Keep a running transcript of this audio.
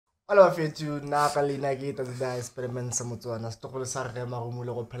Alo fethu na ka lena ke ta da experiment sa Motswana sto go sa re marumo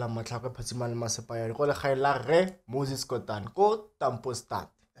le go phela matlhaka phatsima le masepa ya go le gaela re Moses Kotan ko Tampo Start.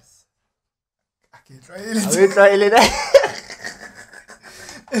 Okay, try it. A we try ile na.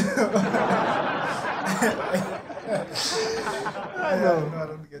 I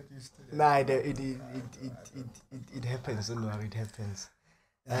don't get used to it. Nah, it happens, don't worry, it happens.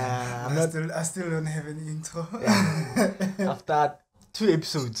 I still don't have any intro. After 2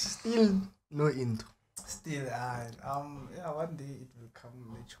 episodes, still no intro. Still, one day it will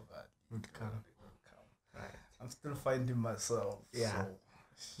come naturally. Would come. Right. I'm still finding myself. Yeah.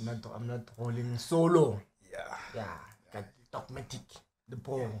 So. I'm not rolling solo. Yeah. Got dogmatic, the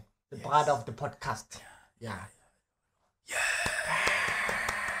brother of the podcast. Yeah.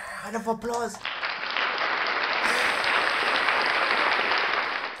 Round of applause.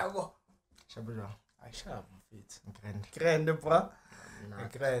 Shabura. I shall fit. Grand. Grand, bro. Nah.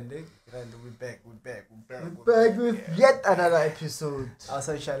 Grand. We're back. We're back with yet another episode.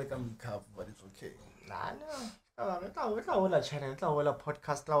 Also, shall come cup, but it's okay. Nah, no. It's a channel, it's a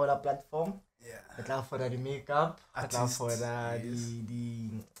podcast, it's a platform. Yeah. It's for the makeup, it's Artists, for yes. the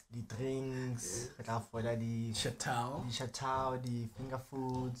drinks, it's for the Chatao. the finger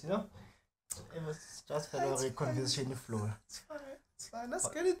foods, you know. It was just for the conversation flow. It's fine. Let's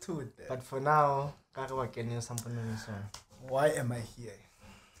get into it then. But for now, can you something on this one? Why am I here?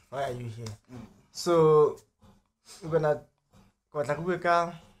 Why are you here? So we're gonna go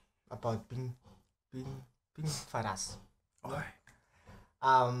about being fathers. Why?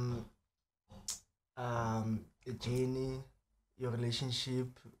 A journey, your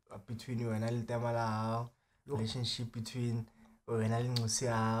relationship between you and Ali Tamalao, relationship between you and Ali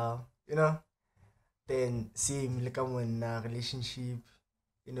Musiao, you know. Then same like when relationship,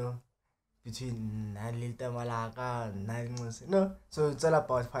 you know, between Ali Tamalaka and Ali Musiao, you know. So it's all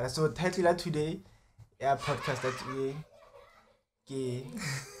about fathers. So title of today, podcast that we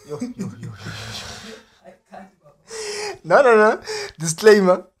yo. I can't. No.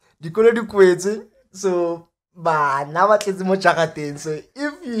 Disclaimer. Dikolo di kwetse. So bana ba tletse mo jagateng. So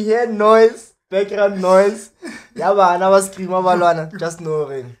if you hear noise, background noise, ya bana ba scream ba lwana, just know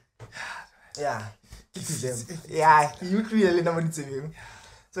it. Yeah. It is them. Yeah, you clearly know what it's saying.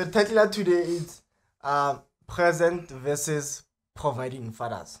 So the title of today is present versus providing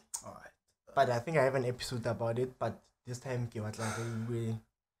fathers. Alright. But I think I have an episode about it, but this time we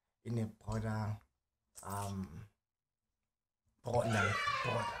in a broader Border.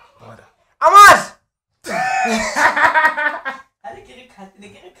 Amas! I didn't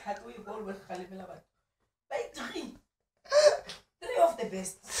cut we ball with Khalifela, but by three of the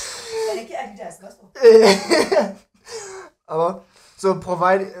best. So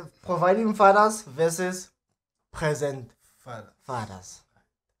providing fathers versus present fathers.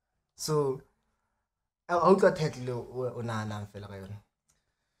 So how to title una fela ka yona?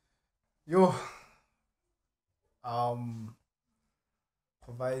 Yo.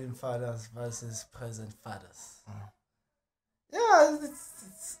 Providing fathers versus present fathers. Yeah,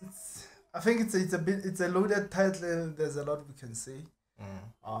 it's I think it's a loaded title. There's a lot we can say.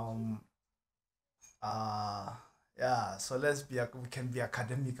 Yeah, so we can be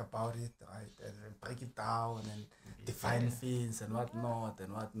academic about it, right? And break it down and define things and whatnot,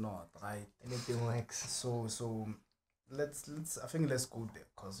 right? Anything works. So let's I think let's go there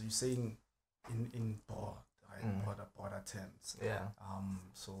because you're saying in broad, right? Broader terms. Yeah.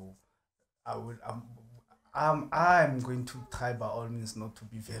 So I'm going to try by all means not to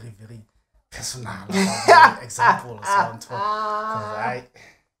be very, very personal about the examples on top.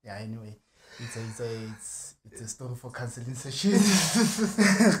 Anyway, it's a story for counseling session.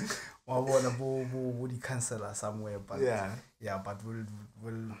 I want to be counselor somewhere, but but we'll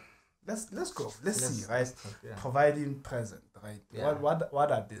let's go. Let's see, right? Yeah. Providing present, right? Yeah.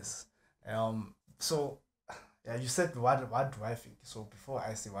 What are this? So you said what do I think? So before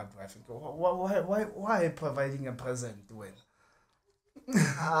I say what do I think, why providing a present when?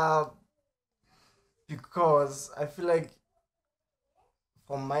 Because I feel like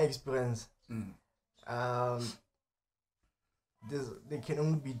from my experience, there can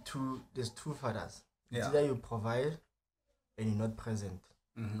only be there's two fathers. It's either you provide and you're not present,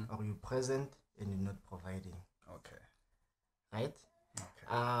 or you're present and you're not providing. Okay. Right?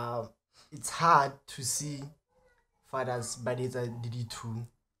 Okay. It's hard to see fathers, but it's a DD2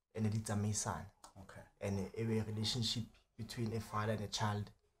 and it's a mason. Okay. And a relationship between a father and a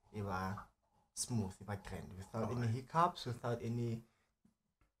child, it was smooth, it was grand, without any hiccups,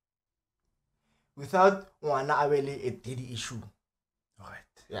 without one really a daily issue.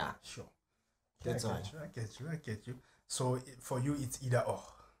 Alright. Yeah. Sure. That's I get you. So for you, it's either or.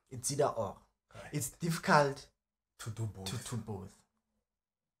 It's either or. Right. It's difficult To do both. to do both.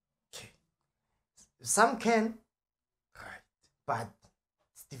 Okay. Some can, Right. but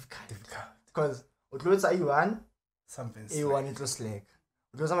it's difficult. Difficult. Because A1, Something's A1 it was slack.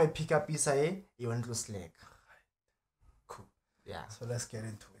 Because I pick up piece A1 it was slack. Cool. Yeah. So let's get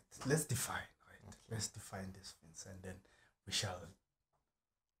into it. Let's define, right? Okay. Let's define these things, and then we shall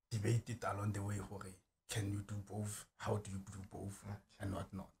debate it along the way. Hori, can you do both? How do you do both? And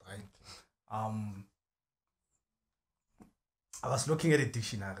whatnot, right? I was looking at a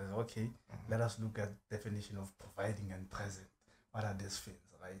dictionary. Okay, let us look at definition of providing and present. What are these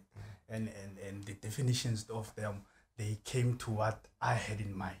things, right? And the definitions of them, they came to what I had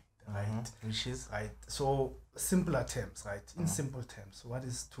in mind, right? Which is Right. So simpler terms, right? In simple terms, what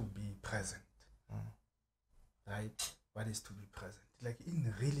is to be present? Right? What is to be present? Like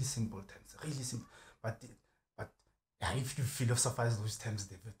in really simple terms, really simple. But yeah, if you philosophize those terms,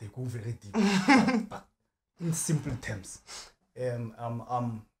 they go very deep. but in simple terms,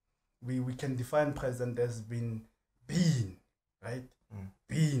 we can define present as being, right?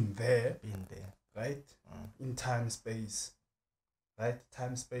 Being there, right? In time, space, right?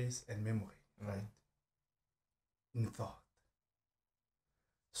 Time, space, and memory, right? In thought.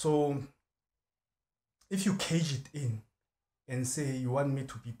 So if you cage it in and say you want me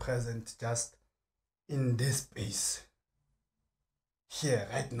to be present just in this space here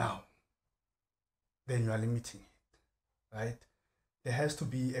right now, then you are limiting it, right? There has to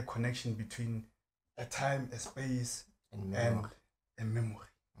be a connection between a time, a space, and and a memory.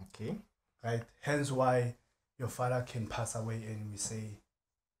 Okay. Right? Hence why your father can pass away and we say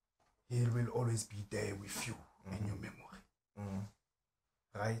he will always be there with you in your memory.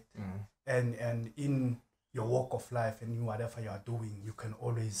 Right? And in your walk of life and in whatever you are doing, you can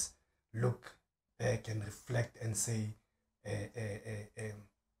always look back and reflect and say,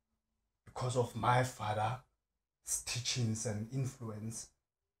 because of my father's teachings and influence,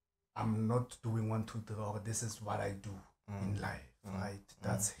 I'm not doing 1, 2, 3, or this is what I do in life, right?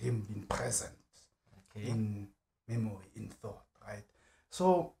 That's him being present in memory, in thought, right?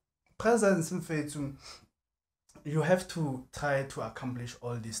 So presence, in fact, you have to try to accomplish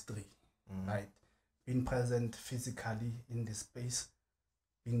all these three, right? Being present physically in the space,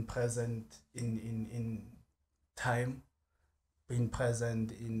 being present in time, being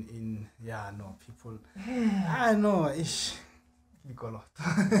present in people. I know, ish.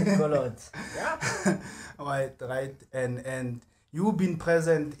 Yeah. right, and you being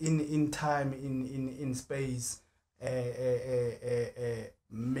present in time, in space,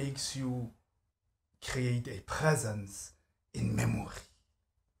 makes you create a presence in memory.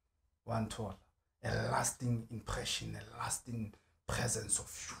 One tool, a lasting impression, a lasting presence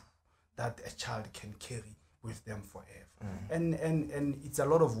of you that a child can carry with them forever. And it's a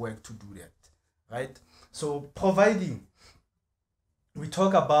lot of work to do that, right? So providing, we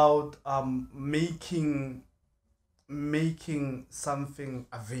talk about making something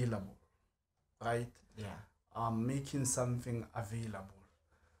available, right? Yeah. Making something available.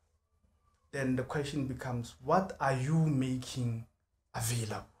 Then the question becomes, what are you making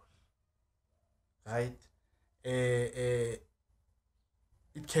available? Right? It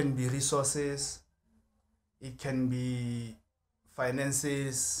can be resources, it can be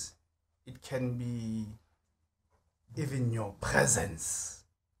finances, it can be even your presence.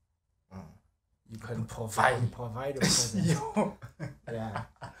 You can provide a presence. your Yeah.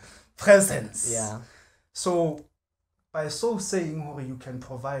 presence. Yeah. So by so saying you can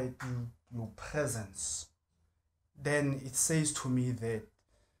provide your presence, then it says to me that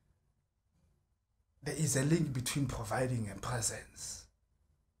there is a link between providing and presence.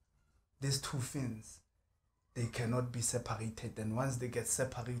 These two things, they cannot be separated, and once they get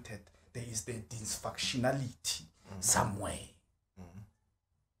separated, there is the dysfunctionality somewhere.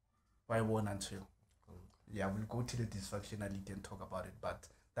 Why won't until? Yeah, we'll go to the dysfunctionality and talk about it, but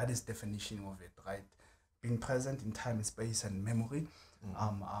that is definition of it, right? Being present in time, space, and memory,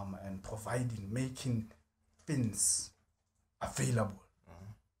 and providing, making things available,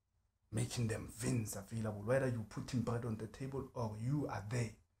 making them things available, whether you putting bread on the table or you are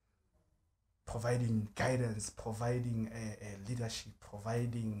there, providing guidance, providing a leadership,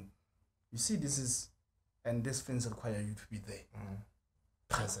 providing, you see, this is, and these things require you to be there,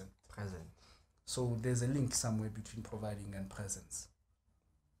 present. So there's a link somewhere between providing and presence.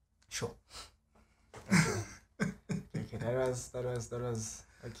 Sure. Okay, that was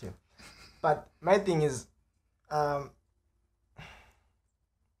okay. But my thing is,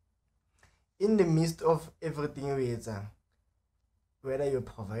 in the midst of everything we do, whether you're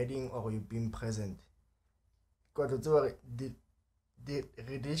providing or you're being present, the the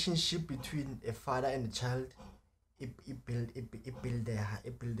relationship between a father and a child, it build their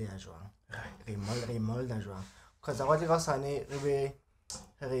jwang. Re molda jwang. Because I want to go sane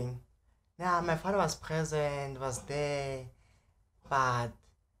ring. Yeah, my father was present, was there, but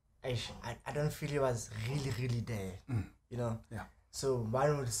I don't feel he was really there. You know? Yeah. So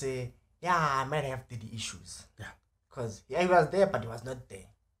one would say, yeah, I might have the issues. Yeah. Because he was there, but he was not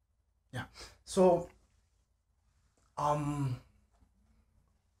there. Yeah. So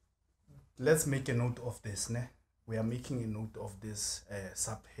let's make a note of this. We are making a note of this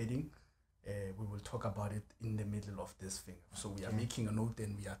subheading. We will talk about it in the middle of this thing. So we are making a note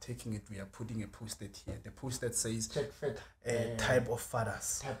and we are taking it, we are putting a post-it here. The post-it says type of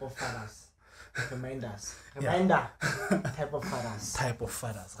fathers. Type of fathers. Reminders. Yeah. Type of fathers. Type of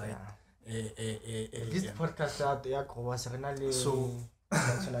fathers, right? This podcast out there was really so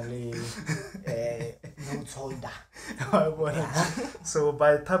naturally notes holder. So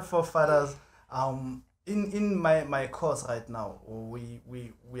by type of fathers, in my course right now,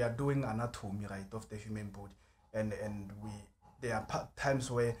 we are doing anatomy, right, of the human body, and there are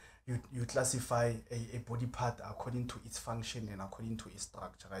times where you classify a body part according to its function and according to its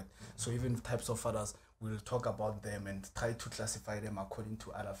structure, right? So even types of fathers, we'll talk about them and try to classify them according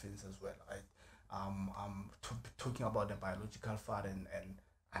to other things as well, right? Talking about the biological father and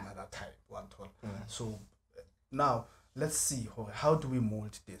another type, one tool. So now let's see how do we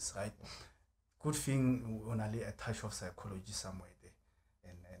mold this, right? Good thing we only a touch of psychology somewhere there,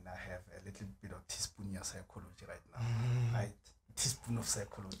 and I have a little bit of teaspoon of psychology right now, right? Teaspoon of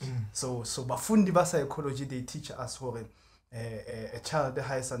psychology. So bafundi ba psychology, they teach us how a child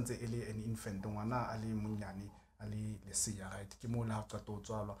has an infant, ali munyani, ali lesia, right? Kimola to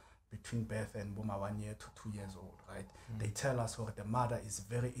between birth and 1 year to 2 years old, right? They tell us how the mother is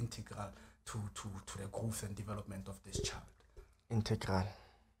very integral to the growth and development of this child. Integral.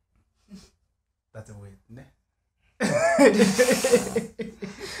 That's a word, ne?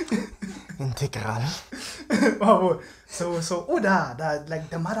 Integral. So that like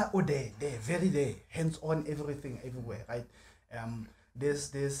the mother there, very there, hands on everything everywhere, right?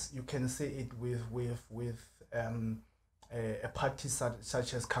 This you can say it with a practice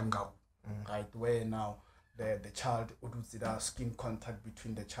such as kangaroo, right? Where now the child would skin contact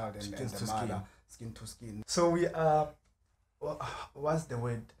between the child and the mother, skin to skin. So we are what's the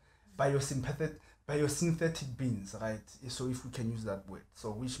word? Biosynthetic beings, right? So if we can use that word,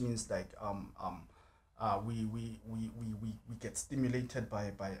 so which means like we get stimulated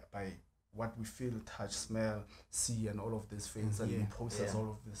by what we feel, touch, smell, see, and all of these things, and we process all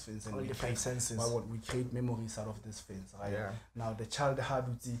of these things, and all the five senses. We create memories out of these things, right? Yeah. Now the child had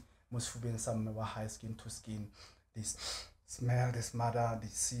most some high skin to skin, this smell this mother, they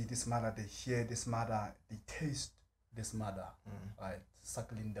see this mother, they hear this mother, they taste this mother, right?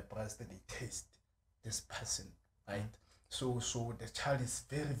 Suckling the breast, they taste this person, right? So the child is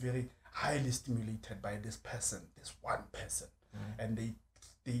very, very highly stimulated by this person, this one person, and they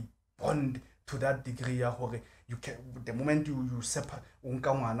bond to that degree where you can, the moment you separate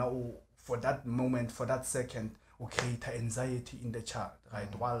for that moment, for that second, will create anxiety in the child,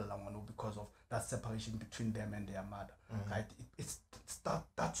 right? Because of that separation between them and their mother, right? It's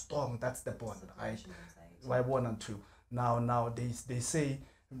that strong, that's the bond, right? Why 1 and 2. Now they say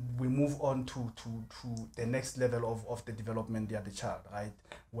we move on to the next level of the development there, the child, right?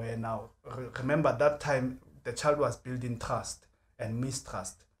 Where now, remember that time the child was building trust and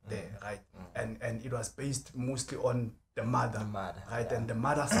mistrust there, right? And it was based mostly on the mother, right? Yeah. And the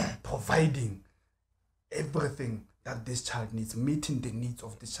mother's providing everything that this child needs, meeting the needs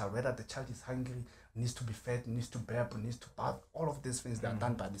of this child, whether the child is hungry, needs to be fed, needs to burp, needs to bath, all of these things that are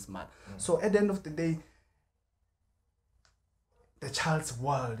done by this mother. So at the end of the day, the child's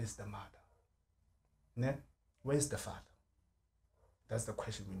world is the mother. Ne? Where's the father? That's the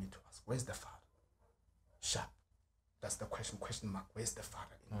question we need to ask. Where's the father? Sharp. That's the question mark. Where's the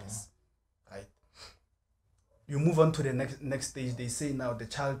father in this? Right? You move on to the next stage. They say now the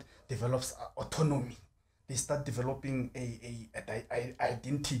child develops autonomy. They start developing a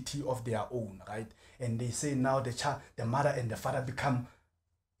identity of their own, right? And they say now the mother and the father become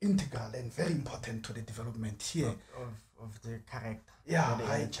integral and very important to the development here of the character. Yeah, the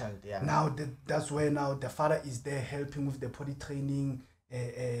right. child. Yeah. Now that's where now the father is there helping with the body training,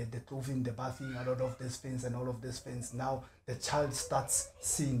 the clothing, the bathing, a lot of these things and all of these things. Now the child starts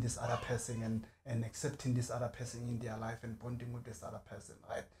seeing this other person and accepting this other person in their life and bonding with this other person,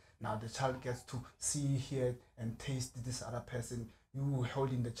 right? Now the child gets to see, hear, and taste this other person. You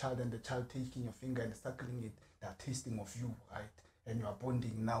holding the child and the child taking your finger and suckling it, they're tasting of you, right? And you are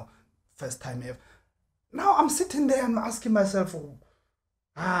bonding now, first time ever. Now I'm sitting there and asking myself,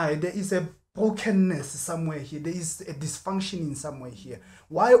 there is a brokenness somewhere here. There is a dysfunctioning somewhere here.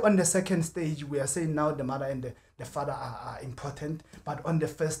 Why on the second stage we are saying now the mother and the father are important, but on the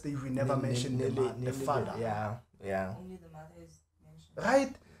first stage we never mentioned the father. Yeah. Only the mother is mentioned.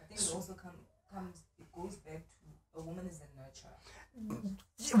 Right? I think it also it goes back to a woman is a nurturer.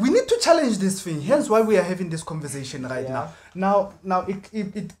 We need to challenge this thing. Hence why we are having this conversation right now. Now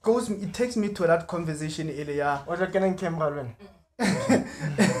it takes me to that conversation earlier. What can camera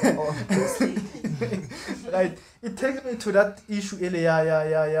Right. It takes me to that issue earlier.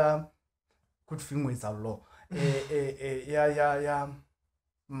 Yeah. Good thing with our law.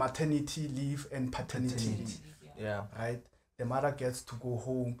 Maternity leave and paternity leave. Yeah. Right. The mother gets to go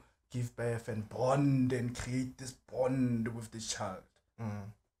home, give birth, and bond and create this bond with the child.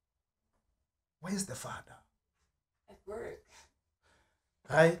 Where's the father? At work.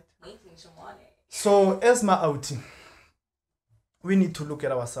 Right? Making some money. So, as my outing, we need to look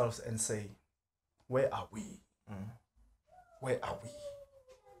at ourselves and say, where are we? Where are we?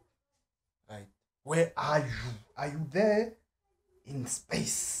 Right? Where are you? Are you there in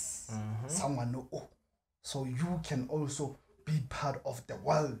space? Someone know. Oh, so you can also be part of the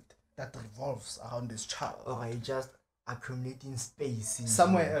world that revolves around this child. Or I just accumulating space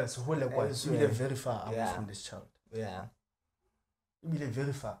somewhere else. Really Elsewhere. very far away from this child. Yeah. Really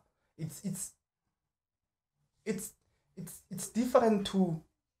very far. It's different to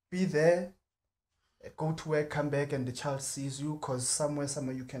be there, go to work, come back, and the child sees you, because somewhere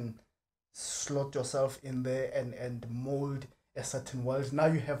you can slot yourself in there and mold a certain world. Now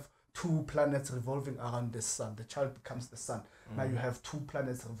you have two planets revolving around the sun. The child becomes the sun. Now you have two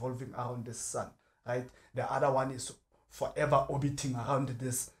planets revolving around the sun, right? The other one is forever orbiting around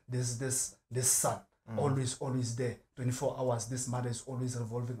this sun. Always there. 24 hours. This mother is always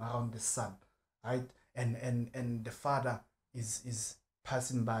revolving around the sun, right? And the father is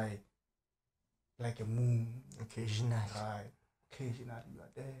passing by like a moon. Occasionally. Right. Occasionally you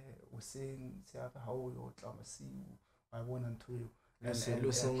are there. We're saying, how you see you. I want to you.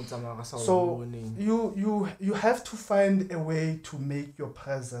 So you have to find a way to make your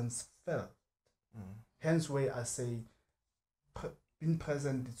presence felt. Hence why I say being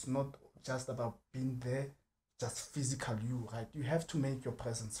present, it's not just about being there, just physical you, right? You have to make your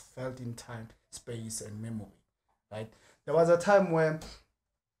presence felt in time, space, and memory, right? There was a time where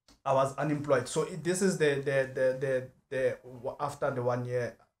I was unemployed. So this is the after the 1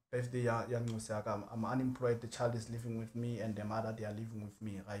 year birthday, I'm unemployed. The child is living with me, and the mother, they are living with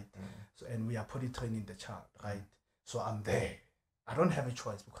me, right? So and we are potty training the child, right? So I'm there. I don't have a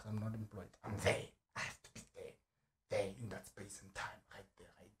choice because I'm not employed. I'm there. I have to be there in that space and time, right there.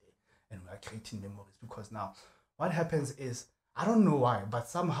 And we are creating memories, because now what happens is, I don't know why, but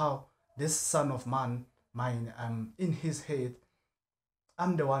somehow this son of mine, in his head,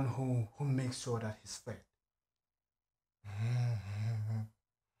 I'm the one who makes sure that he's fed.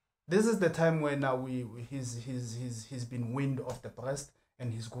 This is the time where now he's been weaned off the breast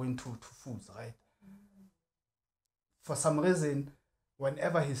and he's going to foods, right? For some reason,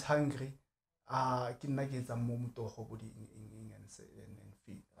 whenever he's hungry, and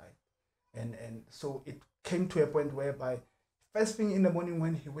feed, right? And so it came to a point whereby first thing in the morning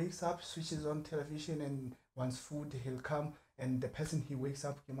when he wakes up, switches on television and wants food, he'll come, and the person he wakes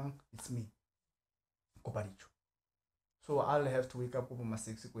up, it's me. So I'll have to wake up over my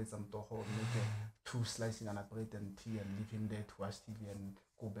 6 with some toho, make 2 slicing and a bread and tea, and leave him there to watch TV and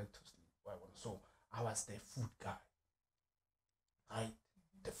go back to sleep. So I was the food guy. Right?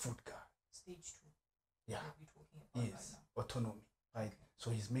 The food guy. Stage 2. Yeah. Yes. Right, autonomy. Right? Okay. So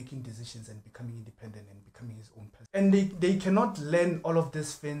he's making decisions and becoming independent and becoming his own person. And they cannot learn all of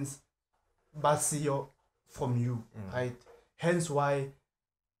these things from you. Right? Hence why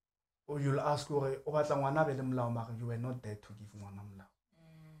you'll ask, you were not there to give ngwana mlao.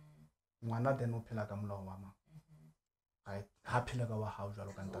 Ngwana then ophela ka mlao wa mama. Right? Ha phela ka wa hao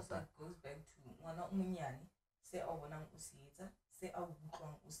jwalo ka ntata. It goes back to ngwana o monyane se a bonang o se etsa, se a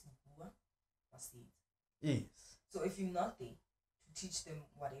utlwang o se bua, wa se etsa. Yes. So if you're not there to teach them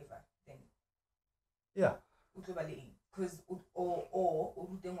whatever, then yeah. Because or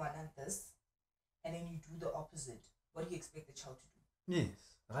rute ngwana this, and then you do the opposite. What do you expect the child to do?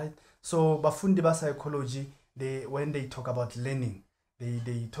 Yes. Right. So bafundi ba psychology, when they talk about learning,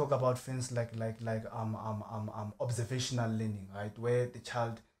 they talk about things like observational learning, right? Where the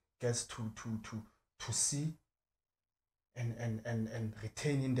child gets to see and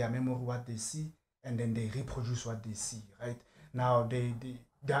retain in their memory what they see, and then they reproduce what they see, right? Now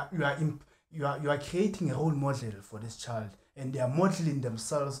you are creating a role model for this child, and they are modeling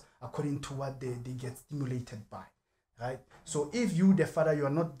themselves according to what they get stimulated by, right? So if you, the father, you are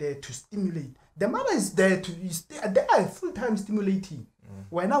not there to stimulate, the mother is there to, they are full-time stimulating.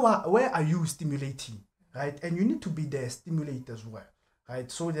 Where are you stimulating, right? And you need to be there, stimulate as well, right?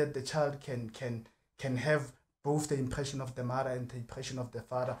 So that the child can have both the impression of the mother and the impression of the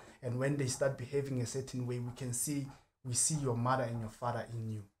father. And when they start behaving a certain way, we see your mother and your father in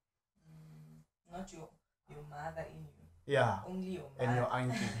you. Not your mother in you. Yeah. Only your mother. And your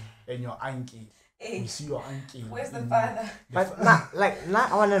auntie. And your auntie. Hey, we see your auntie. where's the father? But now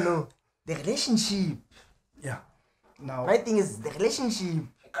I wanna know the relationship. Yeah. Now my thing is the relationship.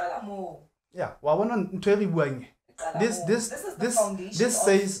 Yeah. This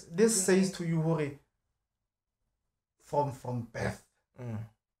says to you, Hore, from birth.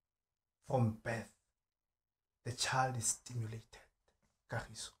 From birth, the child is stimulated.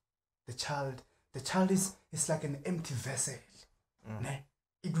 Kagiso. The child is like an empty vessel. Ne?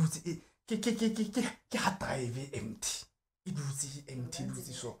 It was empty. It was empty.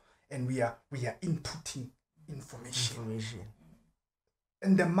 So, and we are inputting information.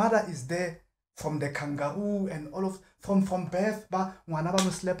 And the mother is there from the kangaroo and all of from birth. Ba ngwana ba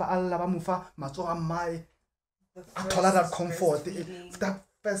mo slepa alla ba mo fa matsoga mai. Atola that comfort, that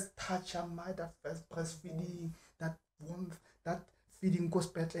first touch, that first breastfeeding, that warmth, that feeding goes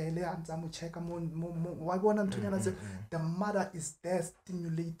better. The mother is there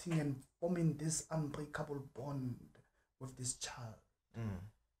stimulating and forming this unbreakable bond with this child.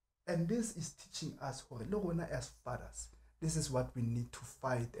 And this is teaching us, as fathers, this is what we need to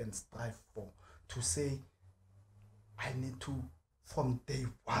fight and strive for. To say, I need to, from day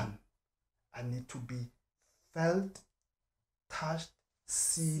one, I need to be felt, touched,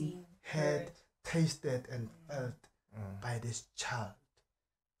 seen, heard, tasted, and felt by this child.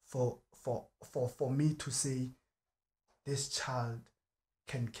 For me to say, this child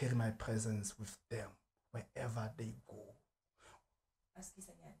can carry my presence with them wherever they go.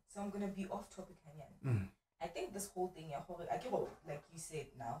 So I'm gonna be off topic, Hanyan. I think this whole thing, like you said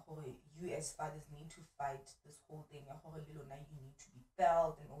now, you as fathers need to fight this whole thing. You need to be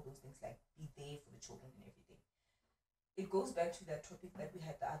felt and all those things, like be there for the children and everything. It goes back to that topic that we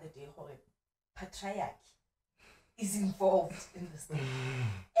had the other day, patriarchy is involved in this thing.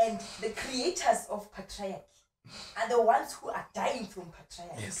 And the creators of patriarchy are the ones who are dying from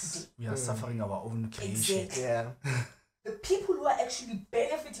patriarchy today. We are suffering our own creation. Exactly. Yeah. The people who are actually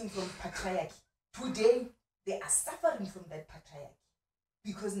benefiting from patriarchy today, they are suffering from that patriarchy.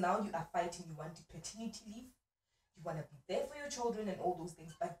 Because now you are fighting, you want the paternity leave, you want to be there for your children and all those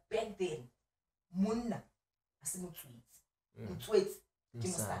things. But back then, Munna,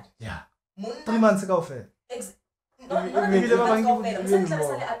 yeah. 3 months ago, fair.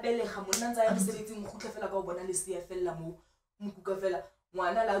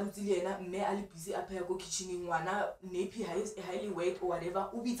 Ngwana la rutsi le ena mme a le busy a pheya go kitchening ngwana nepi highly weight or whatever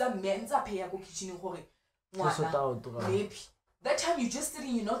o bitsa mme ntse a pheya go kitchening gore ngwana nepi. That time you just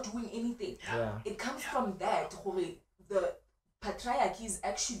sitting, you're not doing anything. Yeah. It comes from that gore the patriarchy is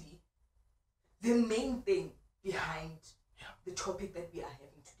actually the main thing behind the topic that we are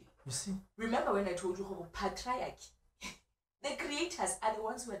having today. You see? Remember when I told you how patriarchy, the creators are the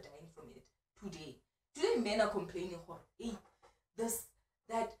ones who are dying from it today. Today men are complaining, hey,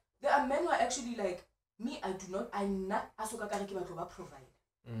 that there are men who are actually like, me, I'm not provide.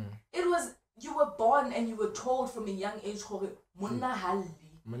 It was, you were born and you were told from a young age, Munna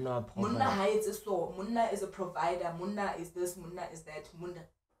is a provider, Munna is this, Munna is that, Munna.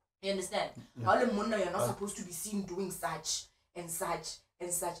 You understand? Munna, you're not supposed to be seen doing such and such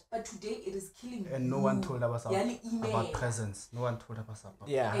and such. But today it is killing you. And no one told us about presence. No one told us about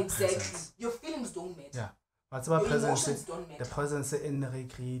exactly. presence. Your feelings don't matter. Yeah. But about presence, don't matter. the presence in the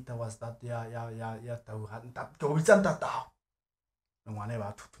creator was that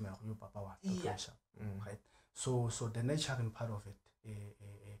right. So the nurturing part of it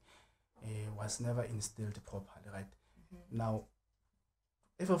was never instilled properly, right? Now,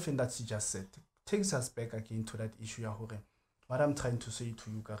 everything that she just said takes us back again to that issue. What I'm trying to say to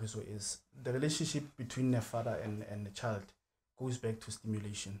you, Kagiso, is the relationship between the father and the child goes back to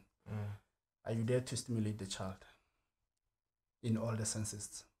stimulation. Are you there to stimulate the child in all the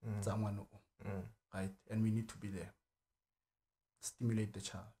senses? Right? And we need to be there. Stimulate the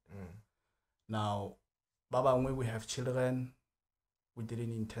child. Now, Baba, when we have children, we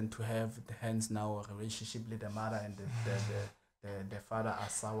didn't intend to have, hence now a relationship with the mother and the father are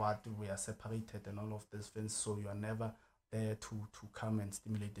soured, we are separated and all of these things, so you are never there to come and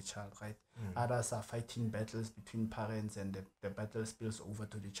stimulate the child, right? Others are fighting battles between parents and the battle spills over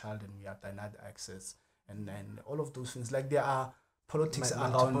to the child and we are denied access and all of those things. Like there are politics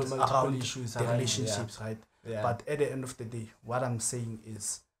around multiple issues the relationships, right? Yeah. But at the end of the day, what I'm saying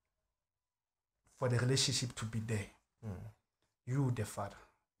is, for the relationship to be there, you, the father,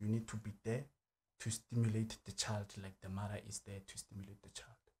 you need to be there to stimulate the child like the mother is there to stimulate the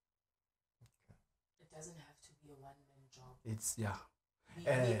child. It doesn't have to be a one-man job. It's, yeah. We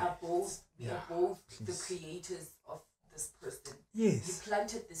are both the please. creators of this person. Yes. You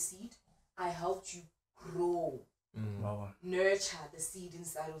planted the seed. I helped you grow, Wow. nurture the seed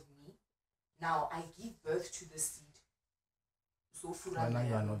inside of me. Now I give birth to the seed. So Right now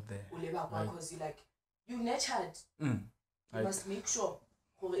you are not there. Because you nurtured. You must make sure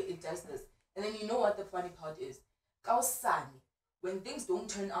it does this. And then you know what the funny part is? Kausani, when things don't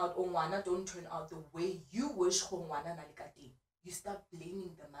turn out or wana don't turn out the way you wish you start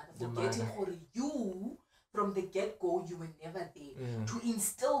blaming the mother, forgetting you from the get-go you were never there to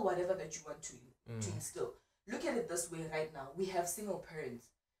instill whatever that you want to instill. Look at it this way right now. We have single parents.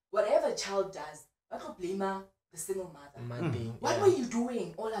 Whatever child does, I don't blame the single mother. What were you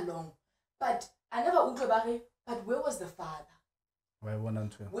doing all along? But I never but where was the father? Where was,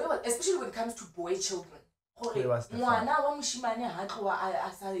 especially when it comes to boy children. Where was the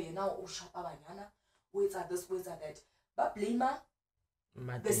that. But blame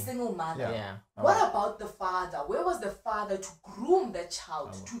the single mother. Yeah. What about the father? Where was the father to groom the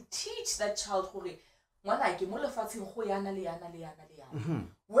child, to teach that child?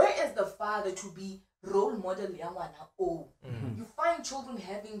 Where is the father to be role model? You find children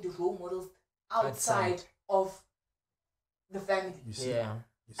having the role models outside of the family. You see? Yeah.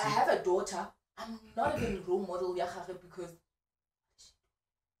 You see? I have a daughter. I'm not even role model because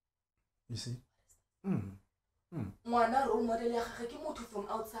You see? Mwana role model from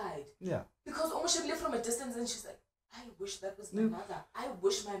outside. Yeah. Because almost she lived from a distance and she's like, I wish that was my mother. I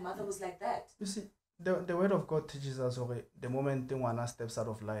wish my mother was like that. You see, the word of God teaches us the moment the one steps out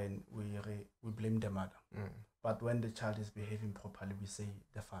of line, we blame the mother. But when the child is behaving properly, we say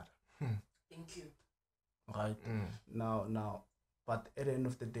the father. Thank you. Right? Now, but at the end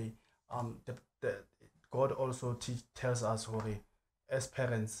of the day, the God also tells us, as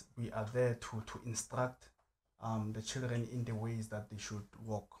parents, we are there to instruct the children in the ways that they should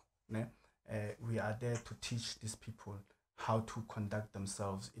walk. We are there to teach these people how to conduct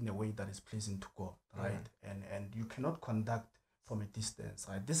themselves in a way that is pleasing to God, right? And you cannot conduct from a distance,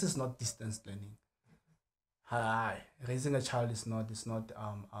 right? This is not distance learning. Raising a child is not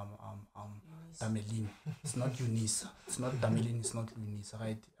Damelin. It's not Eunice. It's not Damelin. It's not Eunice,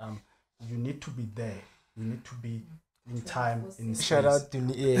 right? You need to be there. You need to be in time, in space. Shout out to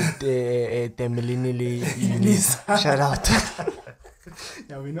Temelinili Eunice. Shout out.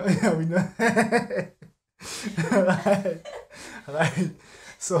 Yeah, we know. right.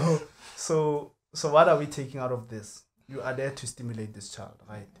 So what are we taking out of this? You are there to stimulate this child,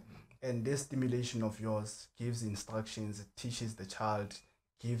 right? And this stimulation of yours gives instructions, it teaches the child,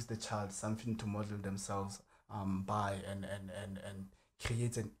 gives the child something to model themselves by, and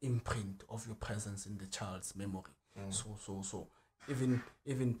creates an imprint of your presence in the child's memory. So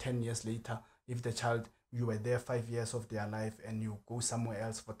even 10 years later, if the child, you were there 5 years of their life and you go somewhere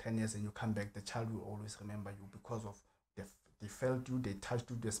else for 10 years and you come back, the child will always remember you because of they felt you, they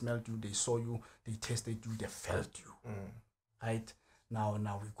touched you, they smelled you, they saw you, they tasted you, they felt you. Right? Now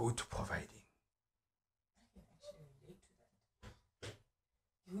we go to providing. I can actually relate to that.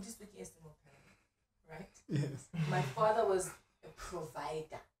 You just speak as a parent, right? Yes. My father was a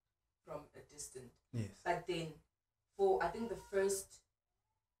provider from a distance. Yes. But then, for I think the first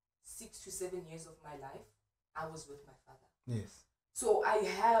 6 to 7 years of my life, I was with my father. Yes. So I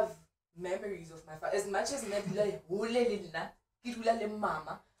have memories of my father. As much as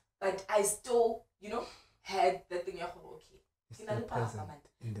mama, but I still, had that thing. Okay.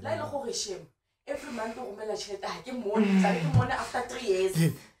 Every month, after 3 years.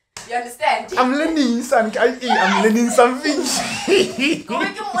 You understand? I'm learning something.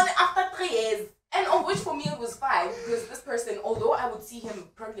 Going to money after 3 years. And on which for me it was fine because this person, although I would see him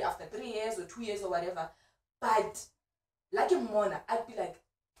probably after 3 years or 2 years or whatever, but like in Mona, I'd be like,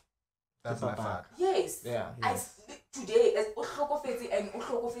 that's my father. Yes. Yeah. Today, as Oshokofeti and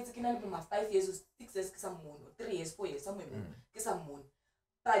Oshokofeti can be my 5 years or 6 years, or 3 years, 4 years, somewhere.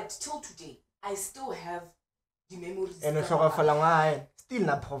 But till today, I still have the memories. And still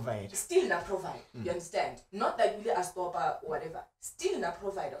not provide. Still not provide. You understand? Not that really a stopper or whatever. Still not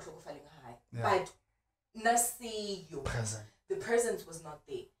provide. But not say you. Present. The presence was not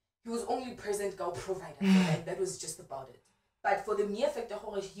there. He was only present, God provider. And that was just about it. But for the mere fact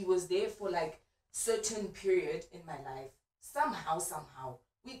that he was there for like certain period in my life, somehow,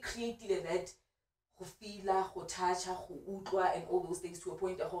 we created that and all those things to a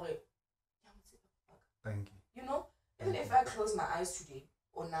point that Thank you. You know, even if I close my eyes today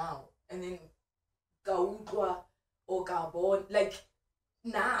or now, and then Gautwa or Gabon, like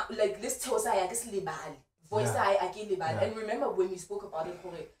now, like let's tell us I guess libal. Voice I get libal. And remember when we spoke about it,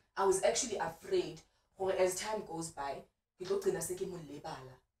 I was actually afraid as time goes by, voice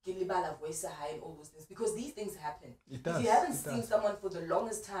high and all those things. Because these things happen. It does. If you haven't seen someone for the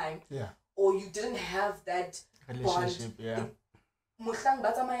longest time, or you didn't have that relationship, mohlang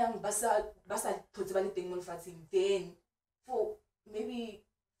ba tsamayang ba sa thotse ba le teng mo lefatsheng, then for maybe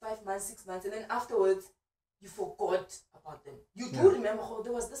 5 months, 6 months, and then afterwards you forgot about them. You do remember, oh,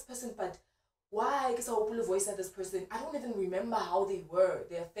 there was this person, but why? Because I will voice at this person. I don't even remember how they were,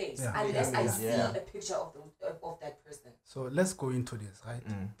 their face, unless I see a picture of that person. So let's go into this, right?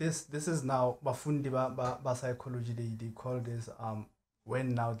 This is now bafundi ba psychology. They call this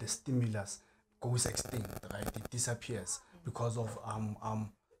when now the stimulus goes extinct, right? It disappears because of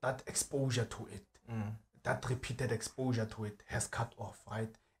that exposure to it, that repeated exposure to it has cut off,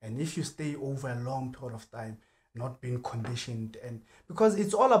 right? And if you stay over a long period of time, not being conditioned, and because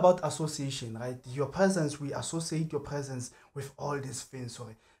it's all about association, right? Your presence, we associate your presence with all these things,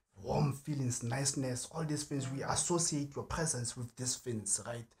 sorry, warm feelings, niceness, all these things, we associate your presence with these things,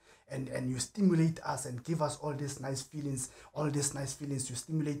 right? And you stimulate us and give us all these nice feelings, you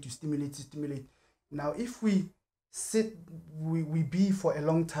stimulate. Now, if we sit, we be for a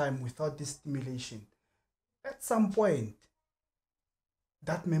long time without this stimulation, at some point,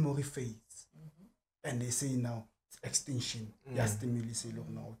 that memory fades. And they say now, it's extinction. Stimulus,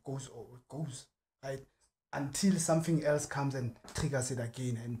 now it goes, right? Until something else comes and triggers it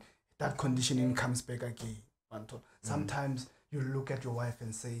again, and that conditioning comes back again. Sometimes you look at your wife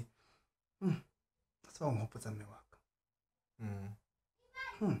and say, that's wrong.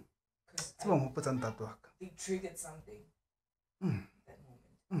 They triggered something that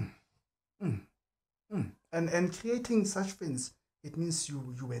moment. And creating such things, it means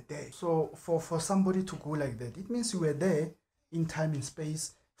you were there. So for somebody to go like that, it means you were there in time and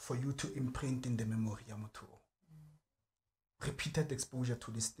space for you to imprint in the memory. Repeated exposure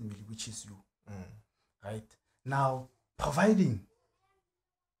to the stimuli, which is you. Right? Now, providing,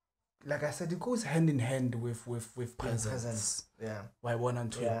 like I said, it goes hand in hand with presence. Yeah. Why 1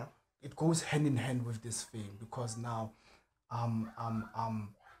 and 2. Yeah. It goes hand in hand with this thing, because now how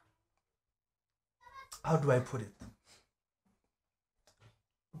do I put it?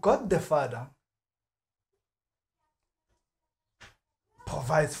 God the Father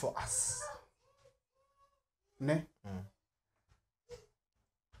provides for us. Ne?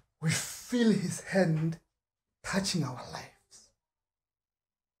 We feel his hand touching our lives.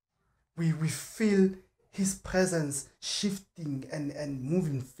 We feel his presence shifting and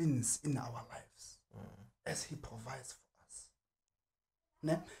moving things in our lives as he provides for us.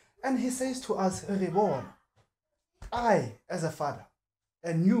 Ne? And he says to us, Reborn, I as a father,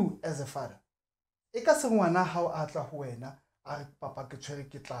 and you as a father.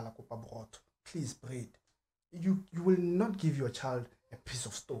 Please bread. You will not give your child a piece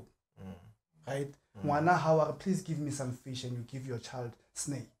of stone. Right? Please give me some fish, and you give your child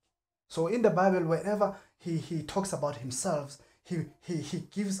snake. So in the Bible, whenever he talks about himself, he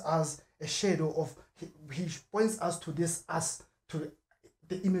gives us a shadow of, he points us to this us, to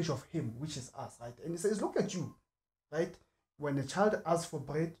the image of him, which is us, right? And he says, look at you, right? When the child asks for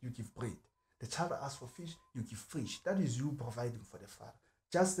bread, you give bread. The child asks for fish, you give fish. That is you providing for the Father.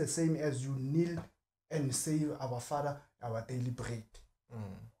 Just the same as you kneel and say, our Father, our daily bread.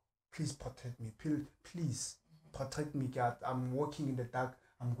 Please protect me. Please protect me, God. I'm walking in the dark.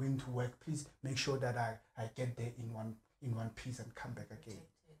 I'm going to work. Please make sure that I get there in one piece and come back again.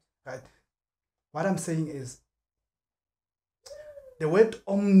 Right? What I'm saying is, the word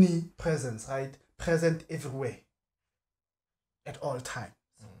omnipresence, right? Present everywhere. At all times,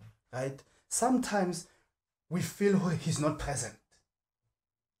 right? Sometimes we feel he's not present.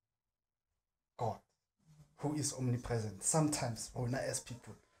 God, who is omnipresent. Sometimes, as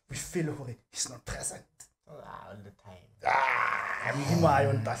people, we feel he's not present. All the time.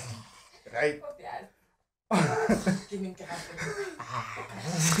 Right?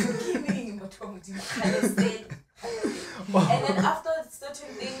 And then after certain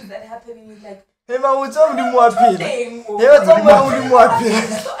things that happen, you're like, hey, man, what's up with more people? Hey, what's up with more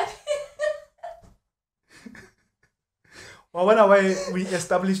people? Well, when we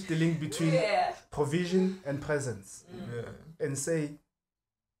establish the link between provision and presence, and say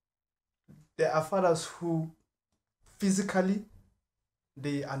there are fathers who physically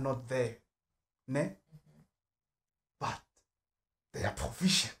they are not there, ne? But their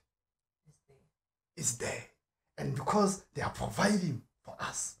provision is there, and because they are providing for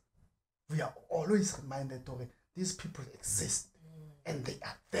us, we are always reminded that these people exist and they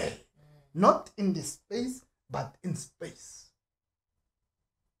are there. Not in this space, but in space.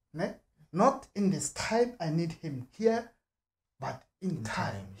 Ne? Not in this time I need him here, but in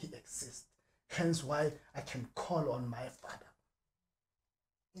time he exists. Hence why I can call on my father.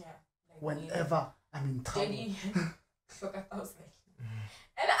 Yeah. Like Whenever I'm in trouble. Jenny, and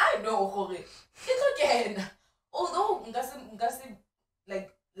I know Hore, it's again. Although Ngasi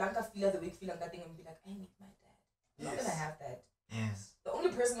like Lanka feel the way feel like and be like, I need my dad. I'm not gonna have that. Yes. The only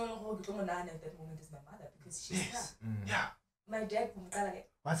person who at that moment is my mother because she's here. Yeah. My dad like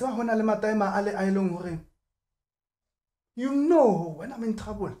you know when I'm in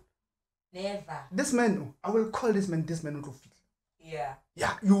trouble. never. This man, I will call this man will feel. Yeah.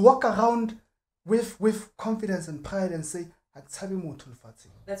 Yeah, you walk around with confidence and pride and say, That's why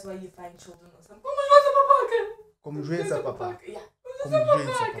you find children or something. Yeah.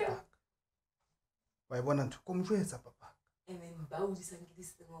 And then Baudi and this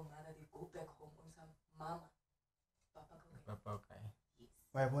thing on mother, they go back home on some mama. Papa. Okay. Yes.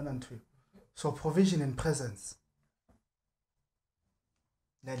 So provision and presence,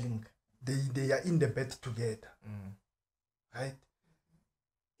 The link. they are in the bed together. Right?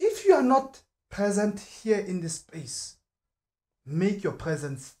 If you are not present here in this space, make your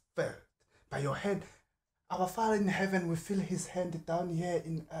presence felt by your hand. Our Father in heaven, we feel his hand down here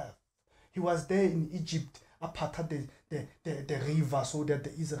in earth. He was there in Egypt, aparted the river so that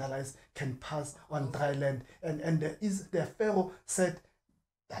the Israelites can pass on dry land. And the Pharaoh said,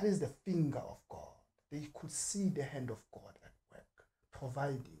 that is the finger of God. They could see the hand of God at work,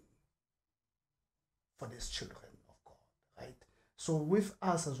 providing for these children of God, right? So with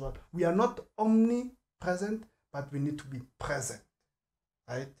us as well, we are not omnipresent, but we need to be present,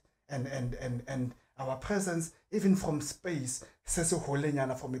 right? And our presence, even from space,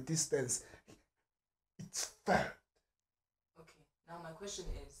 from a distance, it's felt. Okay, now my question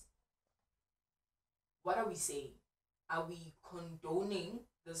is, what are we saying? Are we condoning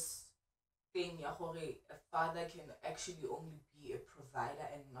this thing, Yahore, a father can actually only be a provider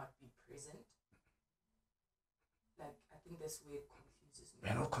and not be present? Like, I think that's where it confuses me. We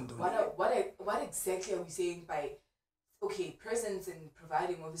are not condoning. What exactly are we saying by, okay, presence and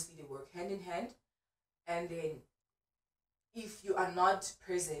providing, obviously they work hand in hand, and then if you are not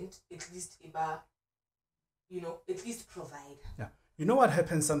present, at least at least provide. Yeah. You know what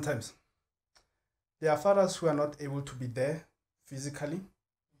happens sometimes? There are fathers who are not able to be there physically,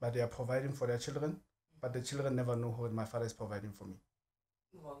 but they are providing for their children, but the children never know what my father is providing for me.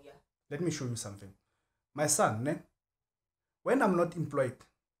 Well, yeah. Let me show you something. My son, when I'm not employed,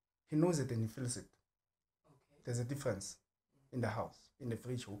 he knows it and he feels it. Okay. There's a difference in the house. In the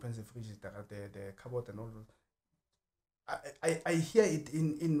fridge, he opens the fridge, the cupboard and all those. I hear it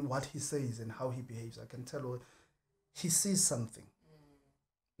in what he says and how he behaves. I can tell he sees something.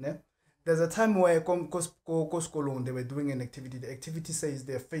 Ne? There's a time where they were doing an activity. The activity says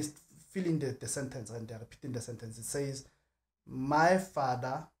they're filling the sentence and they're repeating the sentence. It says, my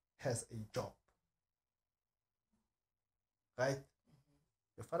father has a job. Right?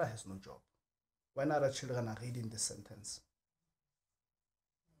 Your father has no job. When other children are reading this sentence,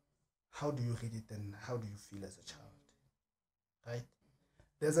 how do you read it and how do you feel as a child? Right?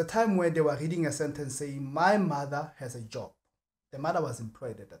 There's a time where they were reading a sentence saying, my mother has a job. The mother was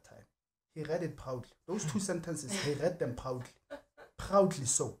employed at that time. He read it proudly. Those two sentences, he read them proudly. Proudly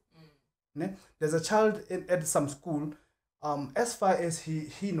so. There's a child at some school, as far as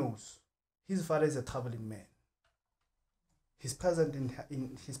he knows, his father is a traveling man. He's present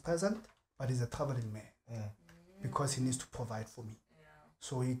he's present, but he's a traveling man. Because he needs to provide for me.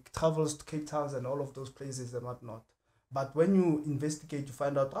 So he travels to Cape Town and all of those places and whatnot. But when you investigate, you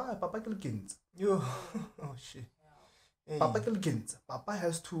find out, Papa Kilkins. Oh shit. Hey. Papa Kilkins. Papa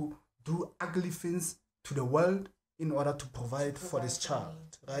has to do ugly things to the world in order to provide for this child,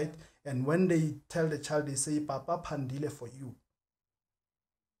 right? Yeah. And when they tell the child, they say, Papa pandile for you.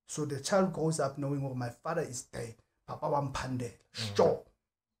 So the child grows up knowing, oh, my father is there. Papa wampande. Sure.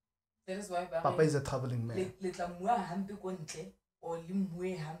 That is why Papa is a traveling man. But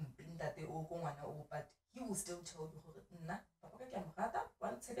he will still tell you,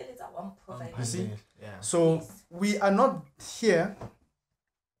 you see? Yeah. So we are not here,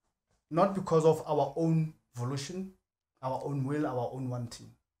 not because of our own volition, our own will, our own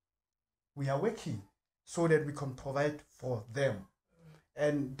wanting. We are working so that we can provide for them.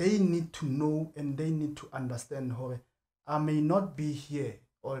 And they need to know and they need to understand, I may not be here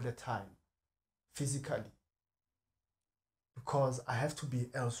all the time, physically, because I have to be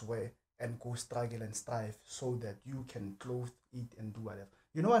elsewhere and go struggle and strive so that you can clothe, eat, and do whatever.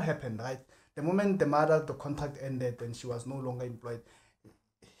 You know what happened, right? The moment the contract ended and she was no longer employed,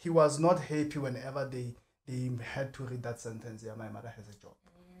 he was not happy whenever they had to read that sentence. Yeah, my mother has a job.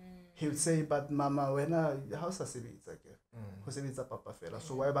 He would say, but mama, when how's a sebetsa ke? Ho sebetsa papa fela.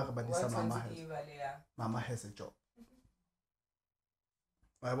 So why ba re badisa mama has a job.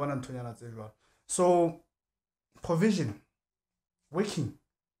 I want Antoniana as well. So provision, working,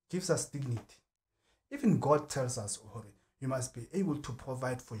 gives us dignity. Even God tells us, you must be able to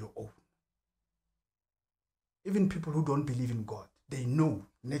provide for your own. Even people who don't believe in God, they know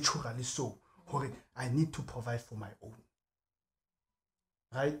naturally so, I need to provide for my own.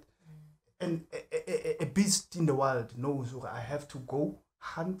 Right? And a beast in the wild knows I have to go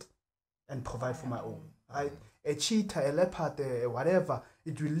hunt and provide for my own. Right? A cheetah, a leopard, whatever,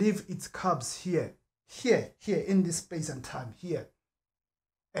 it will leave its cubs here, in this space and time, here,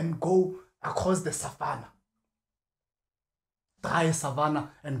 and go across the savannah, dry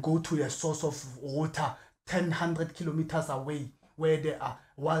savannah, and go to a source of water 100 kilometers away, where there are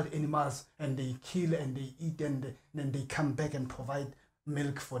wild animals, and they kill and they eat, and then they come back and provide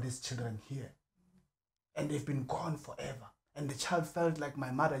milk for these children here. And they've been gone forever. And the child felt like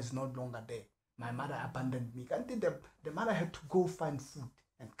my mother is no longer there. My mother abandoned me. Until the mother had to go find food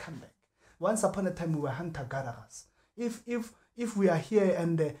and come back. Once upon a time, we were hunter-gatherers. If we are here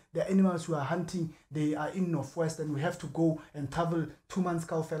and the animals we are hunting, they are in Northwest, and we have to go and travel 2 months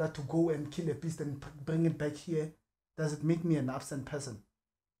Kaufela to go and kill a beast and bring it back here, does it make me an absent person?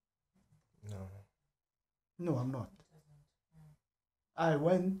 No, I'm not. I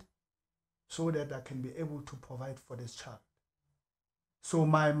went so that I can be able to provide for this child. So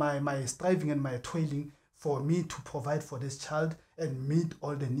my striving and my toiling for me to provide for this child and meet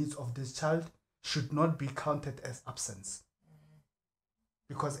all the needs of this child should not be counted as absence.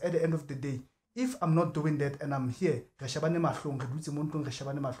 Because at the end of the day, if I'm not doing that and I'm here,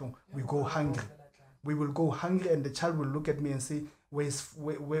 we go hungry. We will go hungry, and the child will look at me and say, where's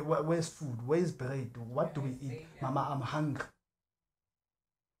food? Where's bread? What do we eat? Mama, I'm hungry.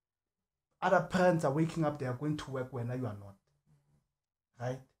 Other parents are waking up, they are going to work when you are not.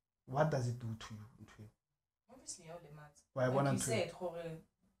 Right? What does it do to you? Obviously, like you said,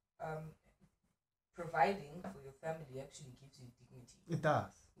 providing for your family actually gives you dignity. It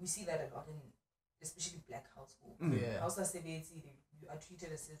does. We see that a lot in especially black households. Yeah. House you are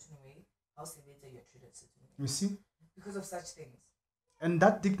treated a certain way. House you're treated a certain way. You see? Because of such things. And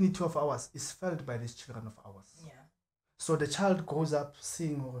that dignity of ours is felt by these children of ours. Yeah. So the child grows up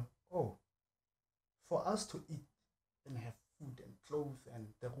seeing, for us to eat and have food and clothes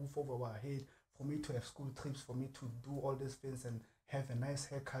and the roof over our head, for me to have school trips, for me to do all these things and have a nice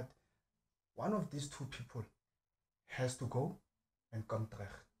haircut, one of these two people has to go and come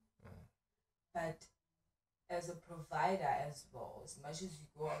back. But as a provider as well, as much as you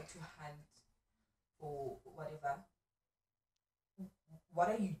go out to hunt or whatever, what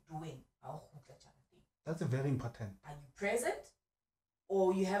are you doing? That's very important. Are you present?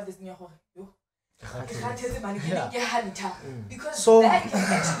 Or you have this in your heart? Because So, that can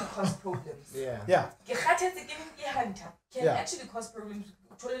actually cause problems. Yeah. Can actually cause problems.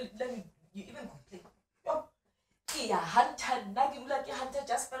 You even complain.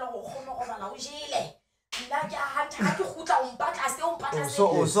 Just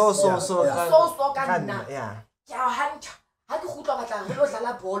I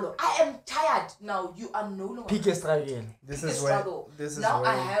am tired now. You are no longer. Pick a struggle. This is where.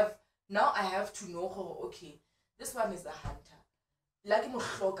 Now I have to know. Okay, this one is a hunter. Like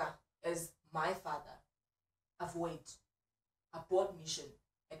Motshwanedi as my father. Abort mission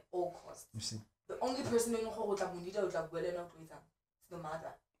at all costs. You see. The only person in the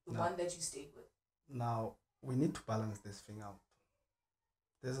mother, the one that you stayed with. Now we need to balance this thing out.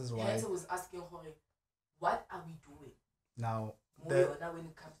 This is why. Hence I was asking what are we doing? Now When it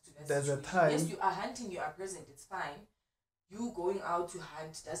comes to that there's situation. a time. Yes, you are hunting, you are present, it's fine. You going out to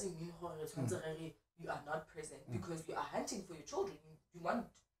hunt doesn't mean you are not present because you are hunting for your children. You want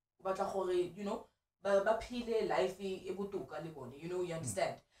life, you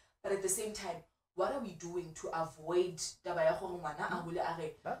understand. But at the same time, what are we doing to avoid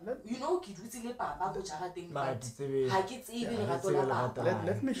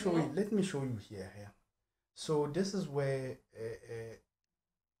let me show you here. So this is where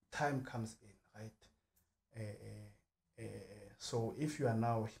time comes in, right? So if you are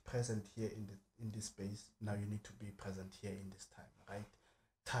now present here in this space, now you need to be present here in this time, right?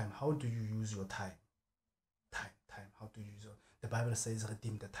 Time. How do you use your time? Time. How do you use your? The Bible says,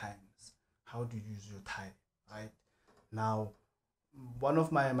 "Redeem the times." How do you use your time, right? Now, one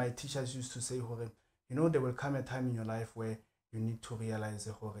of my teachers used to say, there will come a time in your life where you need to realize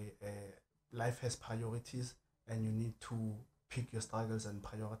life has priorities, and you need to pick your struggles and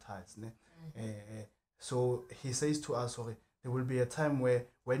prioritize. Ne? So he says to us, there will be a time where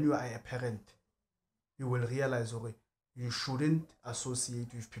when you are a parent, you will realize you shouldn't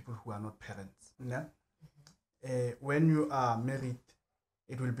associate with people who are not parents. Ne? When you are married,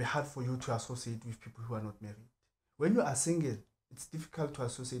 it will be hard for you to associate with people who are not married. When you are single, it's difficult to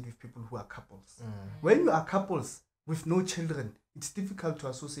associate with people who are couples. When you are couples with no children, it's difficult to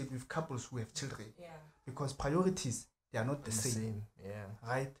associate with couples who have children. Yeah. Because priorities, they are not the same. Yeah.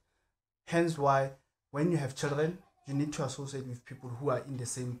 Right? Hence why when you have children, you need to associate with people who are in the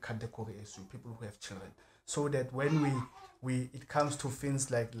same category as you, people who have children. So that when it comes to things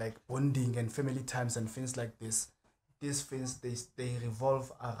like bonding and family times and things like this, these things they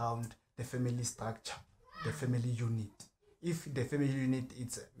revolve around the family structure, the family unit. If the family unit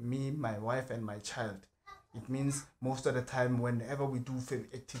it's me, my wife, and my child, it means most of the time whenever we do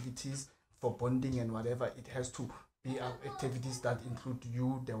activities for bonding and whatever, it has to be activities that include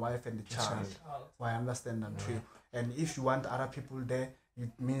you, the wife, and the child. Well, I understand that too. And if you want other people there, it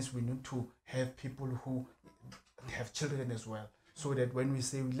means we need to have people who have children as well. So that when we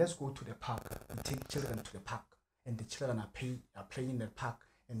say let's go to the park, we take children to the park, and the children are playing in the park,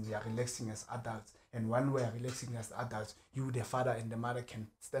 and we are relaxing as adults. And when we are relaxing as adults, you, the father and the mother, can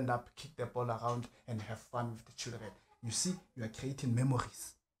stand up, kick the ball around, and have fun with the children. You see, you are creating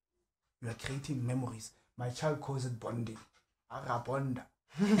memories. You are creating memories. My child calls it bonding. Arabonda.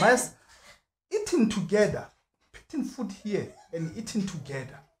 Mas eating together, putting food here and eating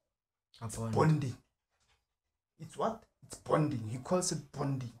together. It's bonding. It's what? It's bonding. He calls it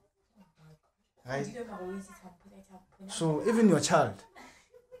bonding. Right? So even your child.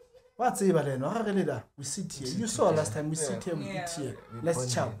 What's it then? We sit here. You saw last time we sit here, we eat here.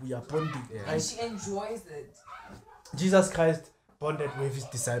 Let's chat. We are bonding. And Right? she enjoys it. Jesus Christ bonded with his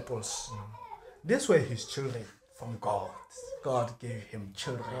disciples. These were his children from God. God gave him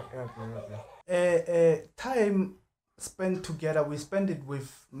children. Time spent together, we spend it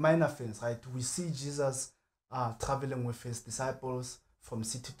with minor things, right? We see Jesus traveling with his disciples from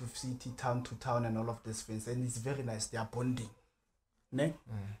city to city, town to town, and all of these things. And it's very nice. They are bonding. Ne?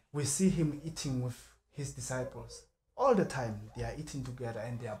 We see him eating with his disciples. All the time, they are eating together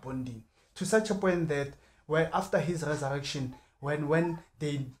and they are bonding. To such a point that when after his resurrection, when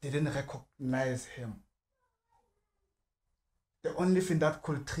they didn't recognize him, the only thing that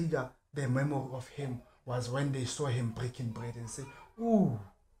could trigger the memory of him was when they saw him breaking bread and say, "Ooh,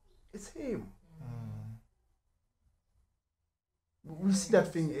 it's him." We see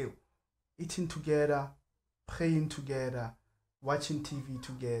that thing, eating together, praying together, watching TV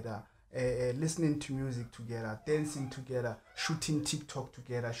together, listening to music together, dancing together, shooting TikTok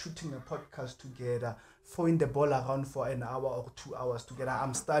together, shooting a podcast together, throwing the ball around for an hour or 2 hours together.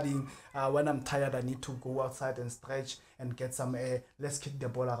 I'm studying. When I'm tired, I need to go outside and stretch and get some air. Let's kick the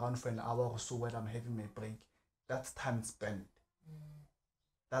ball around for an hour or so when I'm having my break. That's time spent.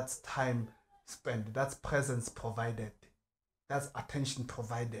 That's time spent. That's presence provided. That's attention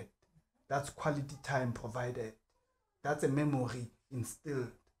provided. That's quality time provided. That's a memory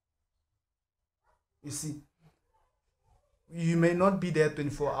instilled. You see, you may not be there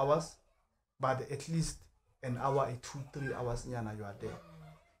 24 hours, but at least an hour, 2, 3 hours, you are there.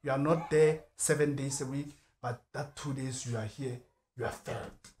 You are not there 7 days a week, but that 2 days you are here, you are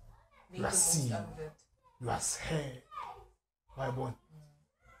felt, you are seen, you are heard. Why won't?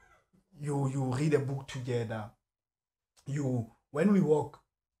 You read a book together. When we walk,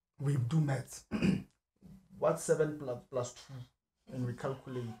 we do maths. What's 7 plus 2? And we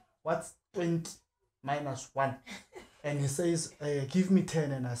calculate. What's 20 minus 1? And he says, give me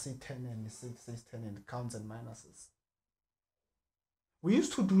 10, and I say 10, and he says 10, and counts and minuses. We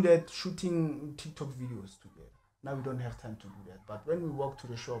used to do that shooting TikTok videos together. Now we don't have time to do that. But when we walk to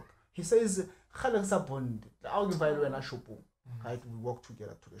the shop, he says, right? We walk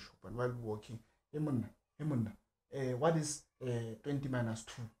together to the shop, and while we're walking, what is 20 minus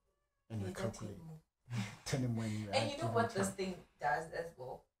 2? And we calculate. Tell him when you and you know what this thing does as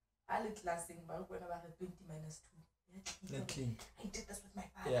well? I look last thing about when I had 20 minus 2. I did this with my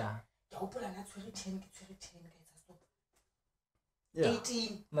father. Yeah. Yeah.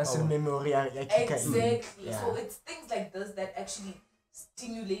 18. Muscle memory. Exactly. Yeah. So it's things like this that actually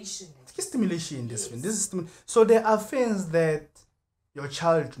stimulation. It's stimulation in this thing. This is so there are things that your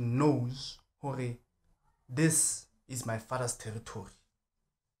child knows. Hore, this is my father's territory.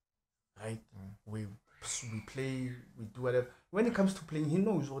 Right? We play, we do whatever. When it comes to playing, he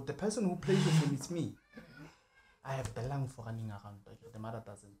knows, the person who plays with him is me. I have the lung for running around. The mother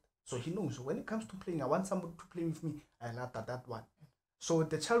doesn't. So he knows. So when it comes to playing, I want somebody to play with me. I love that one. So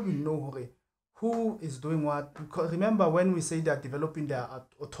the child will know who is doing what. Because remember, when we say they are developing their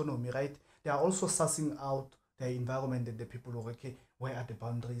autonomy, right? They are also sussing out their environment and the people who okay, where are the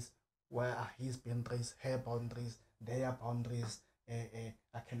boundaries? Where are his boundaries, her boundaries, their boundaries?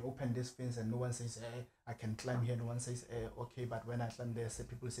 I can open this fence and no one says, I can climb here. No one says, okay, but when I climb there,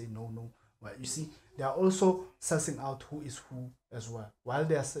 people say, no. Well, you see, they are also sussing out who is who as well. While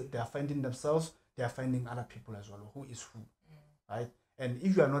they are finding themselves, they are finding other people as well. Who is who, right? And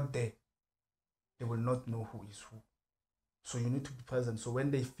if you are not there, they will not know who is who. So you need to be present. So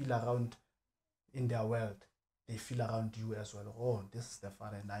when they feel around in their world, they feel around you as well. Oh, this is the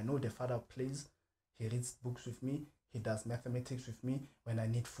father. And I know the father plays. He reads books with me. He does mathematics with me. When I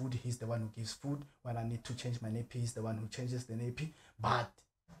need food, he's the one who gives food. When I need to change my nappy, he's the one who changes the nappy. But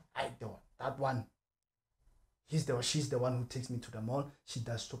I don't. That one, she's the one who takes me to the mall. She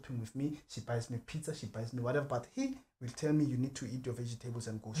does shopping with me. She buys me pizza. She buys me whatever. But he will tell me you need to eat your vegetables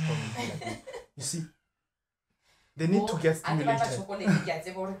and go strong. You see, they need to get stimulated.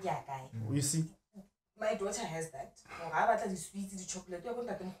 You see, my daughter has that. I want the sweets, the chocolate.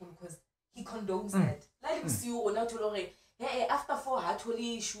 Because he condones that. Like see you not to hey, after 4 hot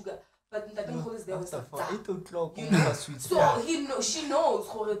holy sugar. But that is there was after 8 o'clock, so she knows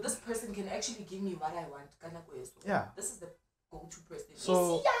this person can actually give me what I want. Yeah. This is the go-to person.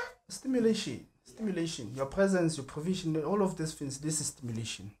 So stimulation, your presence, your provision, all of these things. This is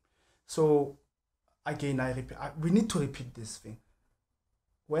stimulation. So again, I repeat. We need to repeat this thing.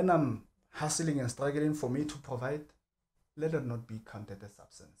 When I'm hustling and struggling for me to provide, let it not be counted as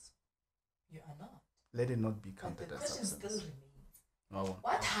absence. You are not. Let it not be counted as absence. Still remains. Oh.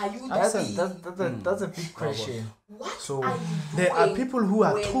 What are you doing? That's a big question. What so are you there doing are people who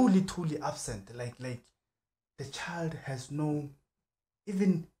are when... truly absent. Like the child has no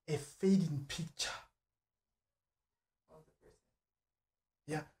even a fading picture.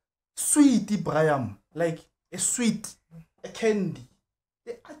 Yeah. Sweet Ibrahim. Like a sweet, a candy.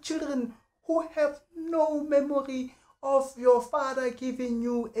 There are children who have no memory of your father giving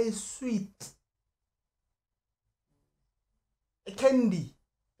you a sweet. A candy.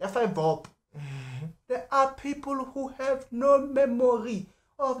 If I bob. There are people who have no memory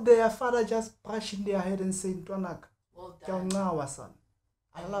of their father just brushing their head and saying, Tonak, well done.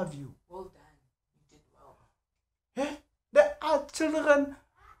 I love you. Well done. You did well. Eh? There are children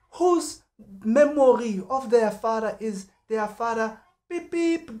whose memory of their father is their father beep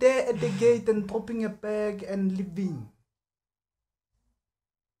beep there at the gate and dropping a bag and leaving.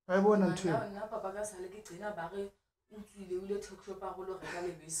 I want to. Yes.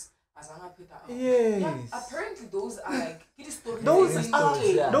 Yeah, apparently those are like those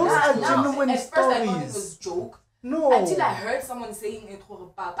are genuine at first stories. I thought it was a joke. No. Until I heard someone saying it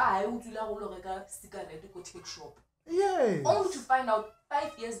Papa, I would cigarette to go take shop. Yes. Only to find out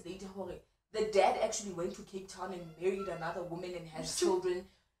 5 years later, the dad actually went to Cape Town and married another woman and had children.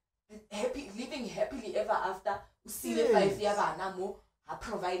 Living happily ever after. Yes. 5 years I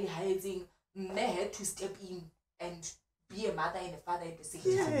provided housing. I had to step in and be a mother and a father at the same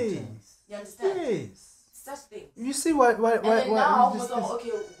time. Yes. You understand? Yes. Such things. You see why And then now,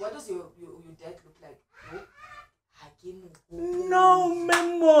 okay, what does your dad look like? No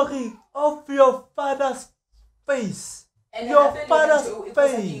memory of your father's face. And your father's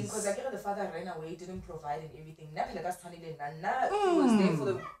face. Because I get the father ran away, didn't provide and everything. He was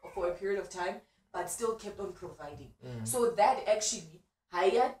there for a period of time, but still kept on providing. So that actually,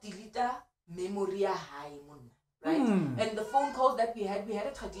 higher delita memory high, right? And the phone calls that we had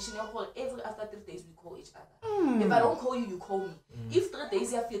a tradition of every after 3 days we call each other. If I don't call you, you call me. If 3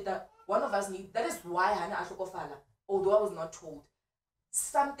 days after one of us need, that is why Hannah Ashokofala, although I was not told,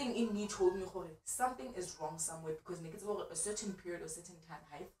 something in me told me something is wrong somewhere because it's over a certain period or certain time.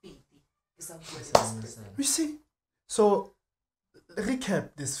 I feel you see, so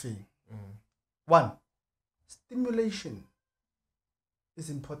recap this thing. 1, stimulation is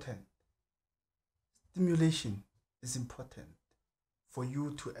important. Stimulation is important for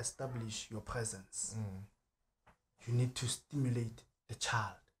you to establish your presence. You need to stimulate the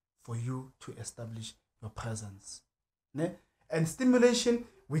child for you to establish your presence. Ne? And stimulation,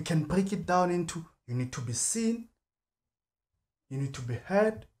 we can break it down into you need to be seen, you need to be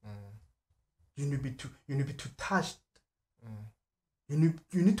heard, you need to be touched, you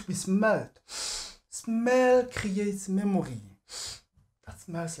need to be smelled. Smell creates memory. That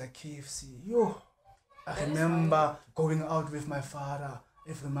smells like KFC. Yo, I remember going out with my father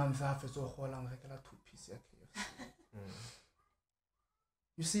every month after so long regular 2-piece KFC.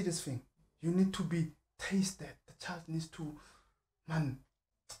 You see this thing? You need to be tasted. The child needs to, man,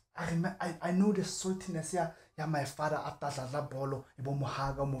 I know the saltiness yeah my father after dlala bolo ebo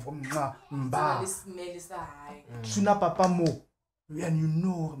mohaga mo mba Smell is high. suna papa mo and you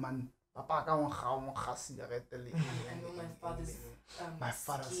know man papa ka mo ga cigarette le I know my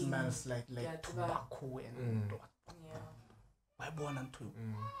father skin. smells like Yeah, tobacco and Yeah.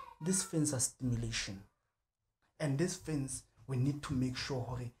 these things are stimulation, and these things we need to make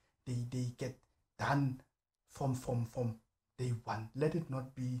sure they get done from day one. Let it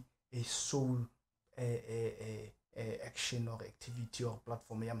not be a sole action or activity or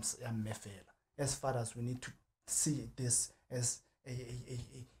platform. As far as we need to see this as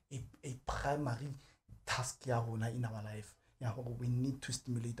a primary task in our life. We need to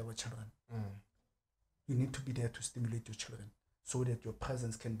stimulate our children. You need to be there to stimulate your children so that your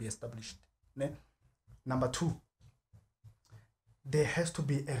presence can be established. Ne? Number 2, there has to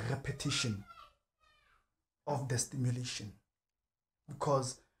be a repetition of the stimulation,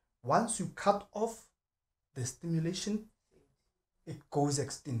 because once you cut off the stimulation, it goes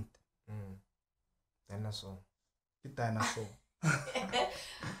extinct. Dinosaur. The dinosaur.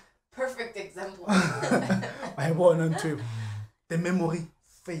 Perfect example. I want to. The memory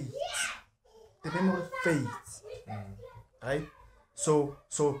fades. The memory fades. Right? So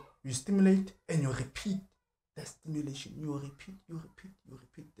you stimulate and you repeat the stimulation. You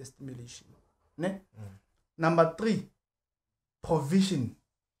repeat the stimulation. Ne? Number 3, provision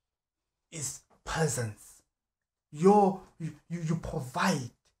is presence. You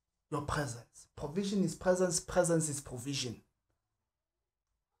provide your presence. Provision is presence. Presence is provision.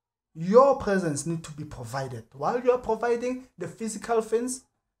 Your presence needs to be provided. While you are providing the physical things,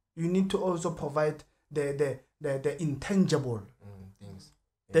 you need to also provide the intangible Things.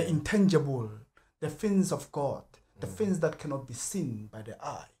 the intangible, the things of God, the things that cannot be seen by the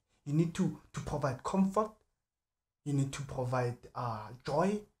eye. You need to provide comfort. You need to provide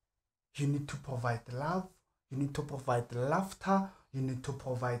joy. You need to provide love. You need to provide laughter. You need to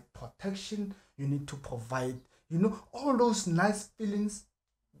provide protection. You need to provide, all those nice feelings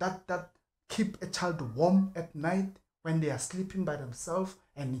that keep a child warm at night when they are sleeping by themselves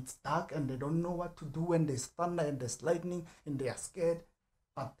and it's dark and they don't know what to do when there's thunder and there's lightning and they are scared.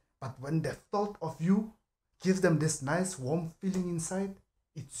 But when the thought of you gives them this nice warm feeling inside,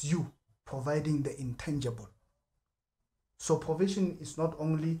 it's you providing the intangible. So provision is not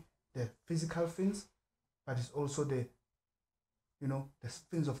only the physical things, but it's also the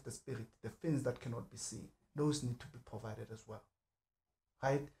things of the spirit, the things that cannot be seen. Those need to be provided as well.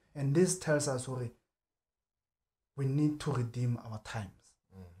 Right? And this tells us, we need to redeem our times.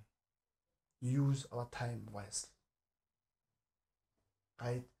 Use our time wisely.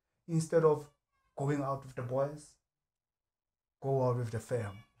 Right? Instead of going out with the boys, go out with the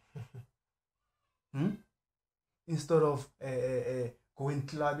fam. Instead of going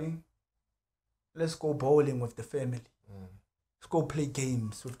clubbing, let's go bowling with the family. Let's go play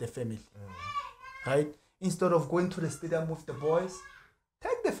games with the family. Right? Instead of going to the stadium with the boys,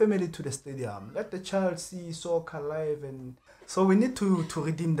 take the family to the stadium. Let the child see soccer live. And so we need to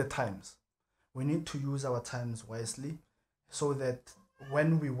redeem the times. We need to use our times wisely so that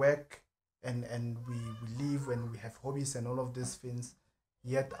when we work and we live and we have hobbies and all of these things,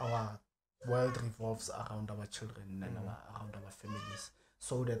 yet our world revolves around our children and around our families,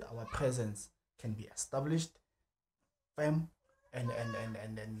 so that our presence can be established, firm, and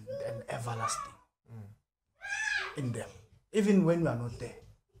everlasting in them, even when we are not there.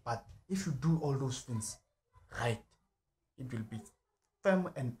 But if you do all those things right, it will be firm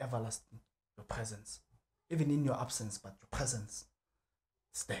and everlasting, your presence, even in your absence, but your presence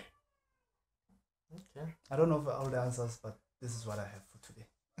is there. Okay. I don't know if all the answers, but this is what I have for today.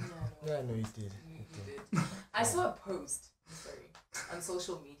 Yeah, no, you did. You did. I saw a post, on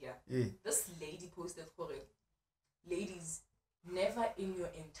social media. Yeah. This lady posted for it. Ladies, never in your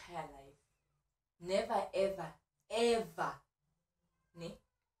entire life, never ever,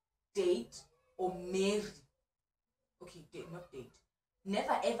 date or marry. Okay, not date.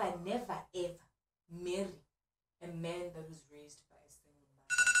 Never ever marry a man that was raised by a single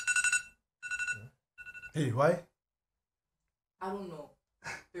mother. Hey, why? I don't know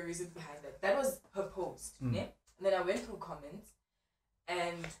the reason behind that. That was her post. And then I went through comments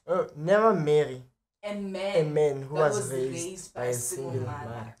and Never marry a a man man who that was raised by a single mother.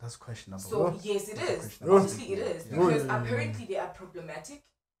 mother. That's questionable. So yes, it is. questionable. Obviously, it is because apparently they are problematic.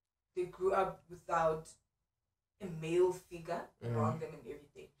 They grew up without a male figure around them and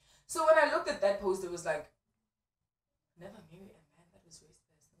everything. So when I looked at that post, it was like, never marry a man that was raised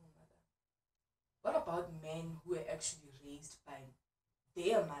by a single mother. What about men who were actually raised by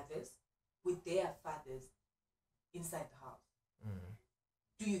their mothers with their fathers inside the house?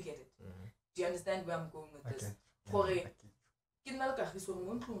 Do you get it? Do you understand where I'm going with this? Okay. For it, ke nna le Kagiso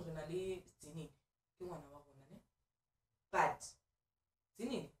mo ntlong re na le Zinini ke ngwana wa rona ne, but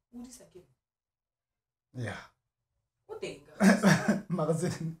Zinini o disa ke Yeah. o teng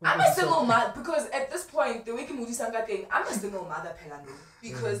Magazine. I'm a single mother because at this point the way ke mo disa ka teng, I'm a single mother pelano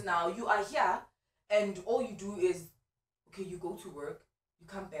because now you are here and all you do is okay, you go to work, you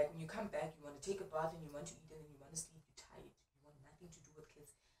come back. When you come back, you want to take a bath and you want to eat and then you want to sleep. You're tired. You want nothing to do with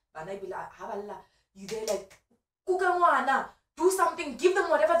kids. But I be like, you there like, do something, give them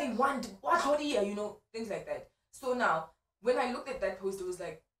whatever they want. What how do you know, things like that. So now, when I looked at that post, it was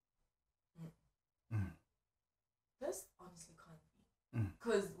like, this honestly can't be.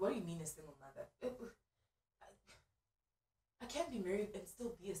 Because what do you mean a single mother? I can't be married and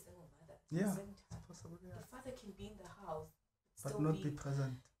still be a single mother. Yeah, it's possible. Yeah. The father can be in the house, But not be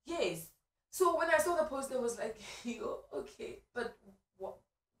present. Yes. So when I saw the post, I was like, okay, but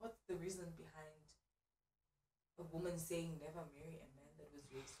what's the reason behind a woman saying never marry a man that was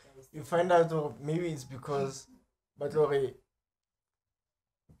raised by a You find out, or maybe it's because, but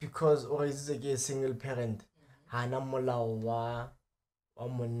because or is a single parent. Hana molao wa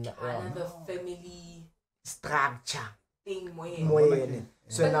monna another family structure thing more.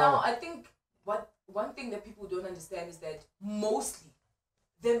 So but now I think one thing that people don't understand is that mostly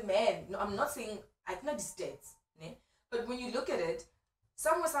the men, no, I'm not saying I cannot be stats, but when you look at it,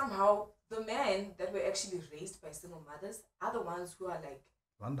 somehow the men that were actually raised by single mothers are the ones who are like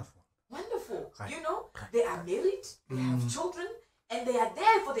wonderful. Right. You know, they are married, they have children, and they are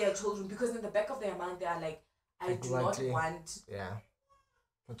there for their children because in the back of their mind they are like, I do not want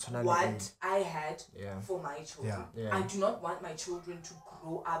what I had for my children. Yeah. I do not want my children to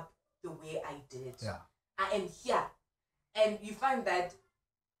grow up the way I did. Yeah. I am here. And you find that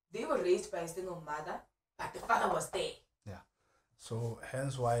they were raised by a single mother, but the father was there. Yeah. So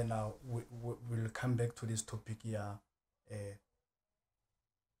hence why now we'll come back to this topic here,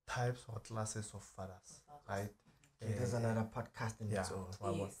 types or classes of fathers, right? There's another podcast in it.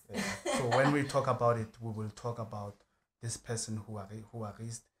 So when we talk about it, we will talk about this person who are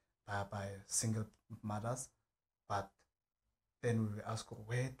raised by single mothers, but then we will ask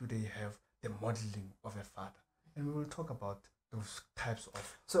where do they have the modeling of a father, and we will talk about those types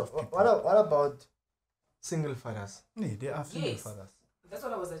of. So of people. what about single fathers? Nee, they are single fathers. That's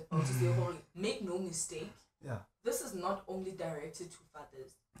what I was about to say. Make no mistake. Yeah. This is not only directed to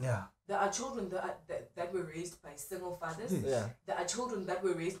fathers. Yeah. There are children that were raised by single fathers. Yes. Yeah. There are children that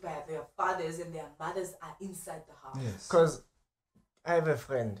were raised by their fathers and their mothers are inside the house. Yes. Because I have a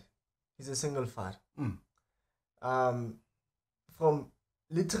friend. He's a single father.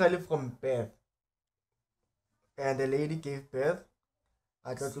 Literally from birth. And the lady gave birth.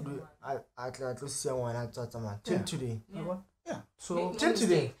 I got to do. I got to see one. I thought till today. Yeah. So till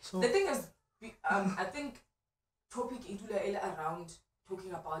today. So the thing is, I think topic idula around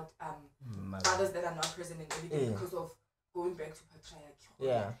talking about fathers that are not present in everything because of going back to patriarchy.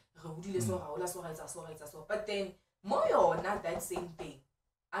 Yeah. But then more not that same thing.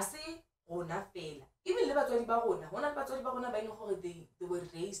 I say rona fela. Even le batswadi ba rona, hona batswadi ba rona ba ile gore they were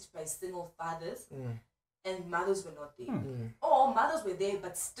raised by single fathers and mothers were not there. Or mothers were there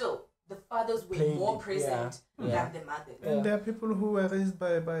but still the fathers were more present than the mothers. And there are people who were raised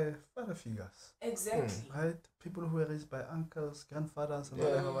by father figures. Exactly. Right? People who were raised by uncles, grandfathers, and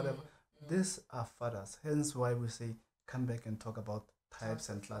whatever. These are fathers. Hence why we say come back and talk about types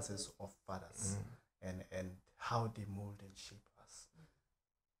and classes of fathers and how they mold and shape us.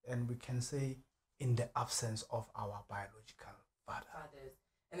 And we can say in the absence of our biological fathers.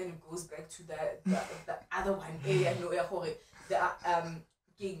 And then it goes back to the other one.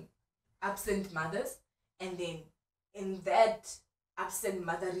 The absent mothers, and then in that absent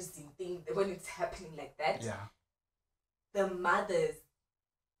motherism thing, when it's happening like that, the mothers,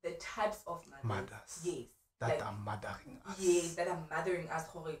 the types of mothers, yes, that are mothering us. Yes, that are mothering us.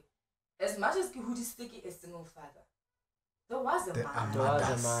 As much as Kihudi sticky a single father, there was a mother.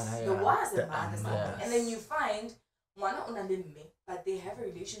 There was a mother. And then you find one on a limb, but they have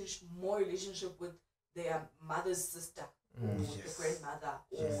a more relationship with their mother's sister. Or the grandmother,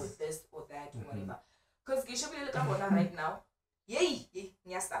 or this or that, or whatever. Because right now,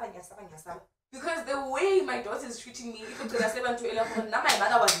 because the way my daughter is treating me, even to now my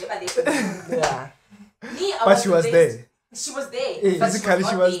mother was never there. But she was there. She was there. Physically,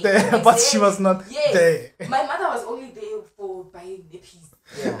 she was there, but she was not there. My mother was only there for buying nippies,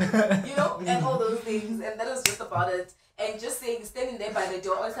 you know, and all those things, and that was just about it. And just standing there by the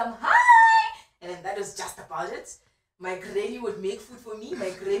door, and some hi, and then that was just about it. My granny would make food for me. My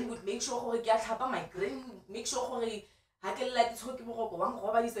granny would make sure my granny would make sure I can like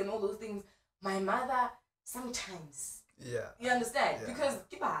and all those things. My mother sometimes. Yeah. You understand? Yeah. Because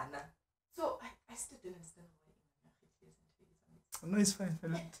kibana. So I still don't understand No, it's fine.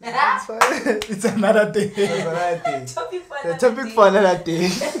 It's fine. It's another day. That's another thing. The The topic for another day.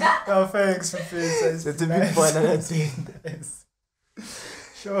 Oh, thanks. The topic for another day. Nice.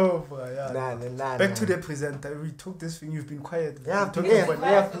 Sure, bro. Yeah. Nah. Back to the presenter. We took this thing. You've been quiet. Yeah, I've been Talking here. about-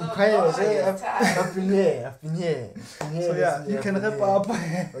 I've been quiet. I've been here. So yeah, you can wrap up.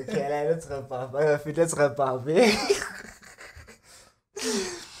 Okay, let's wrap up. Let's wrap up.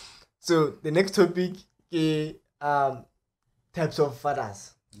 So the next topic is types of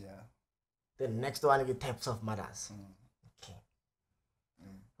fathers. Yeah. The next one is types of mothers. Okay.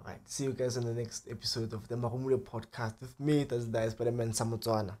 Alright. See you guys in the next episode of the Marumule podcast with me, that's the Spider-Man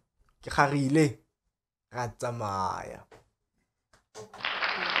Samotswana. Ke kharile. Ra tsamaya.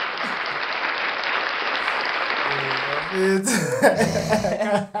 It's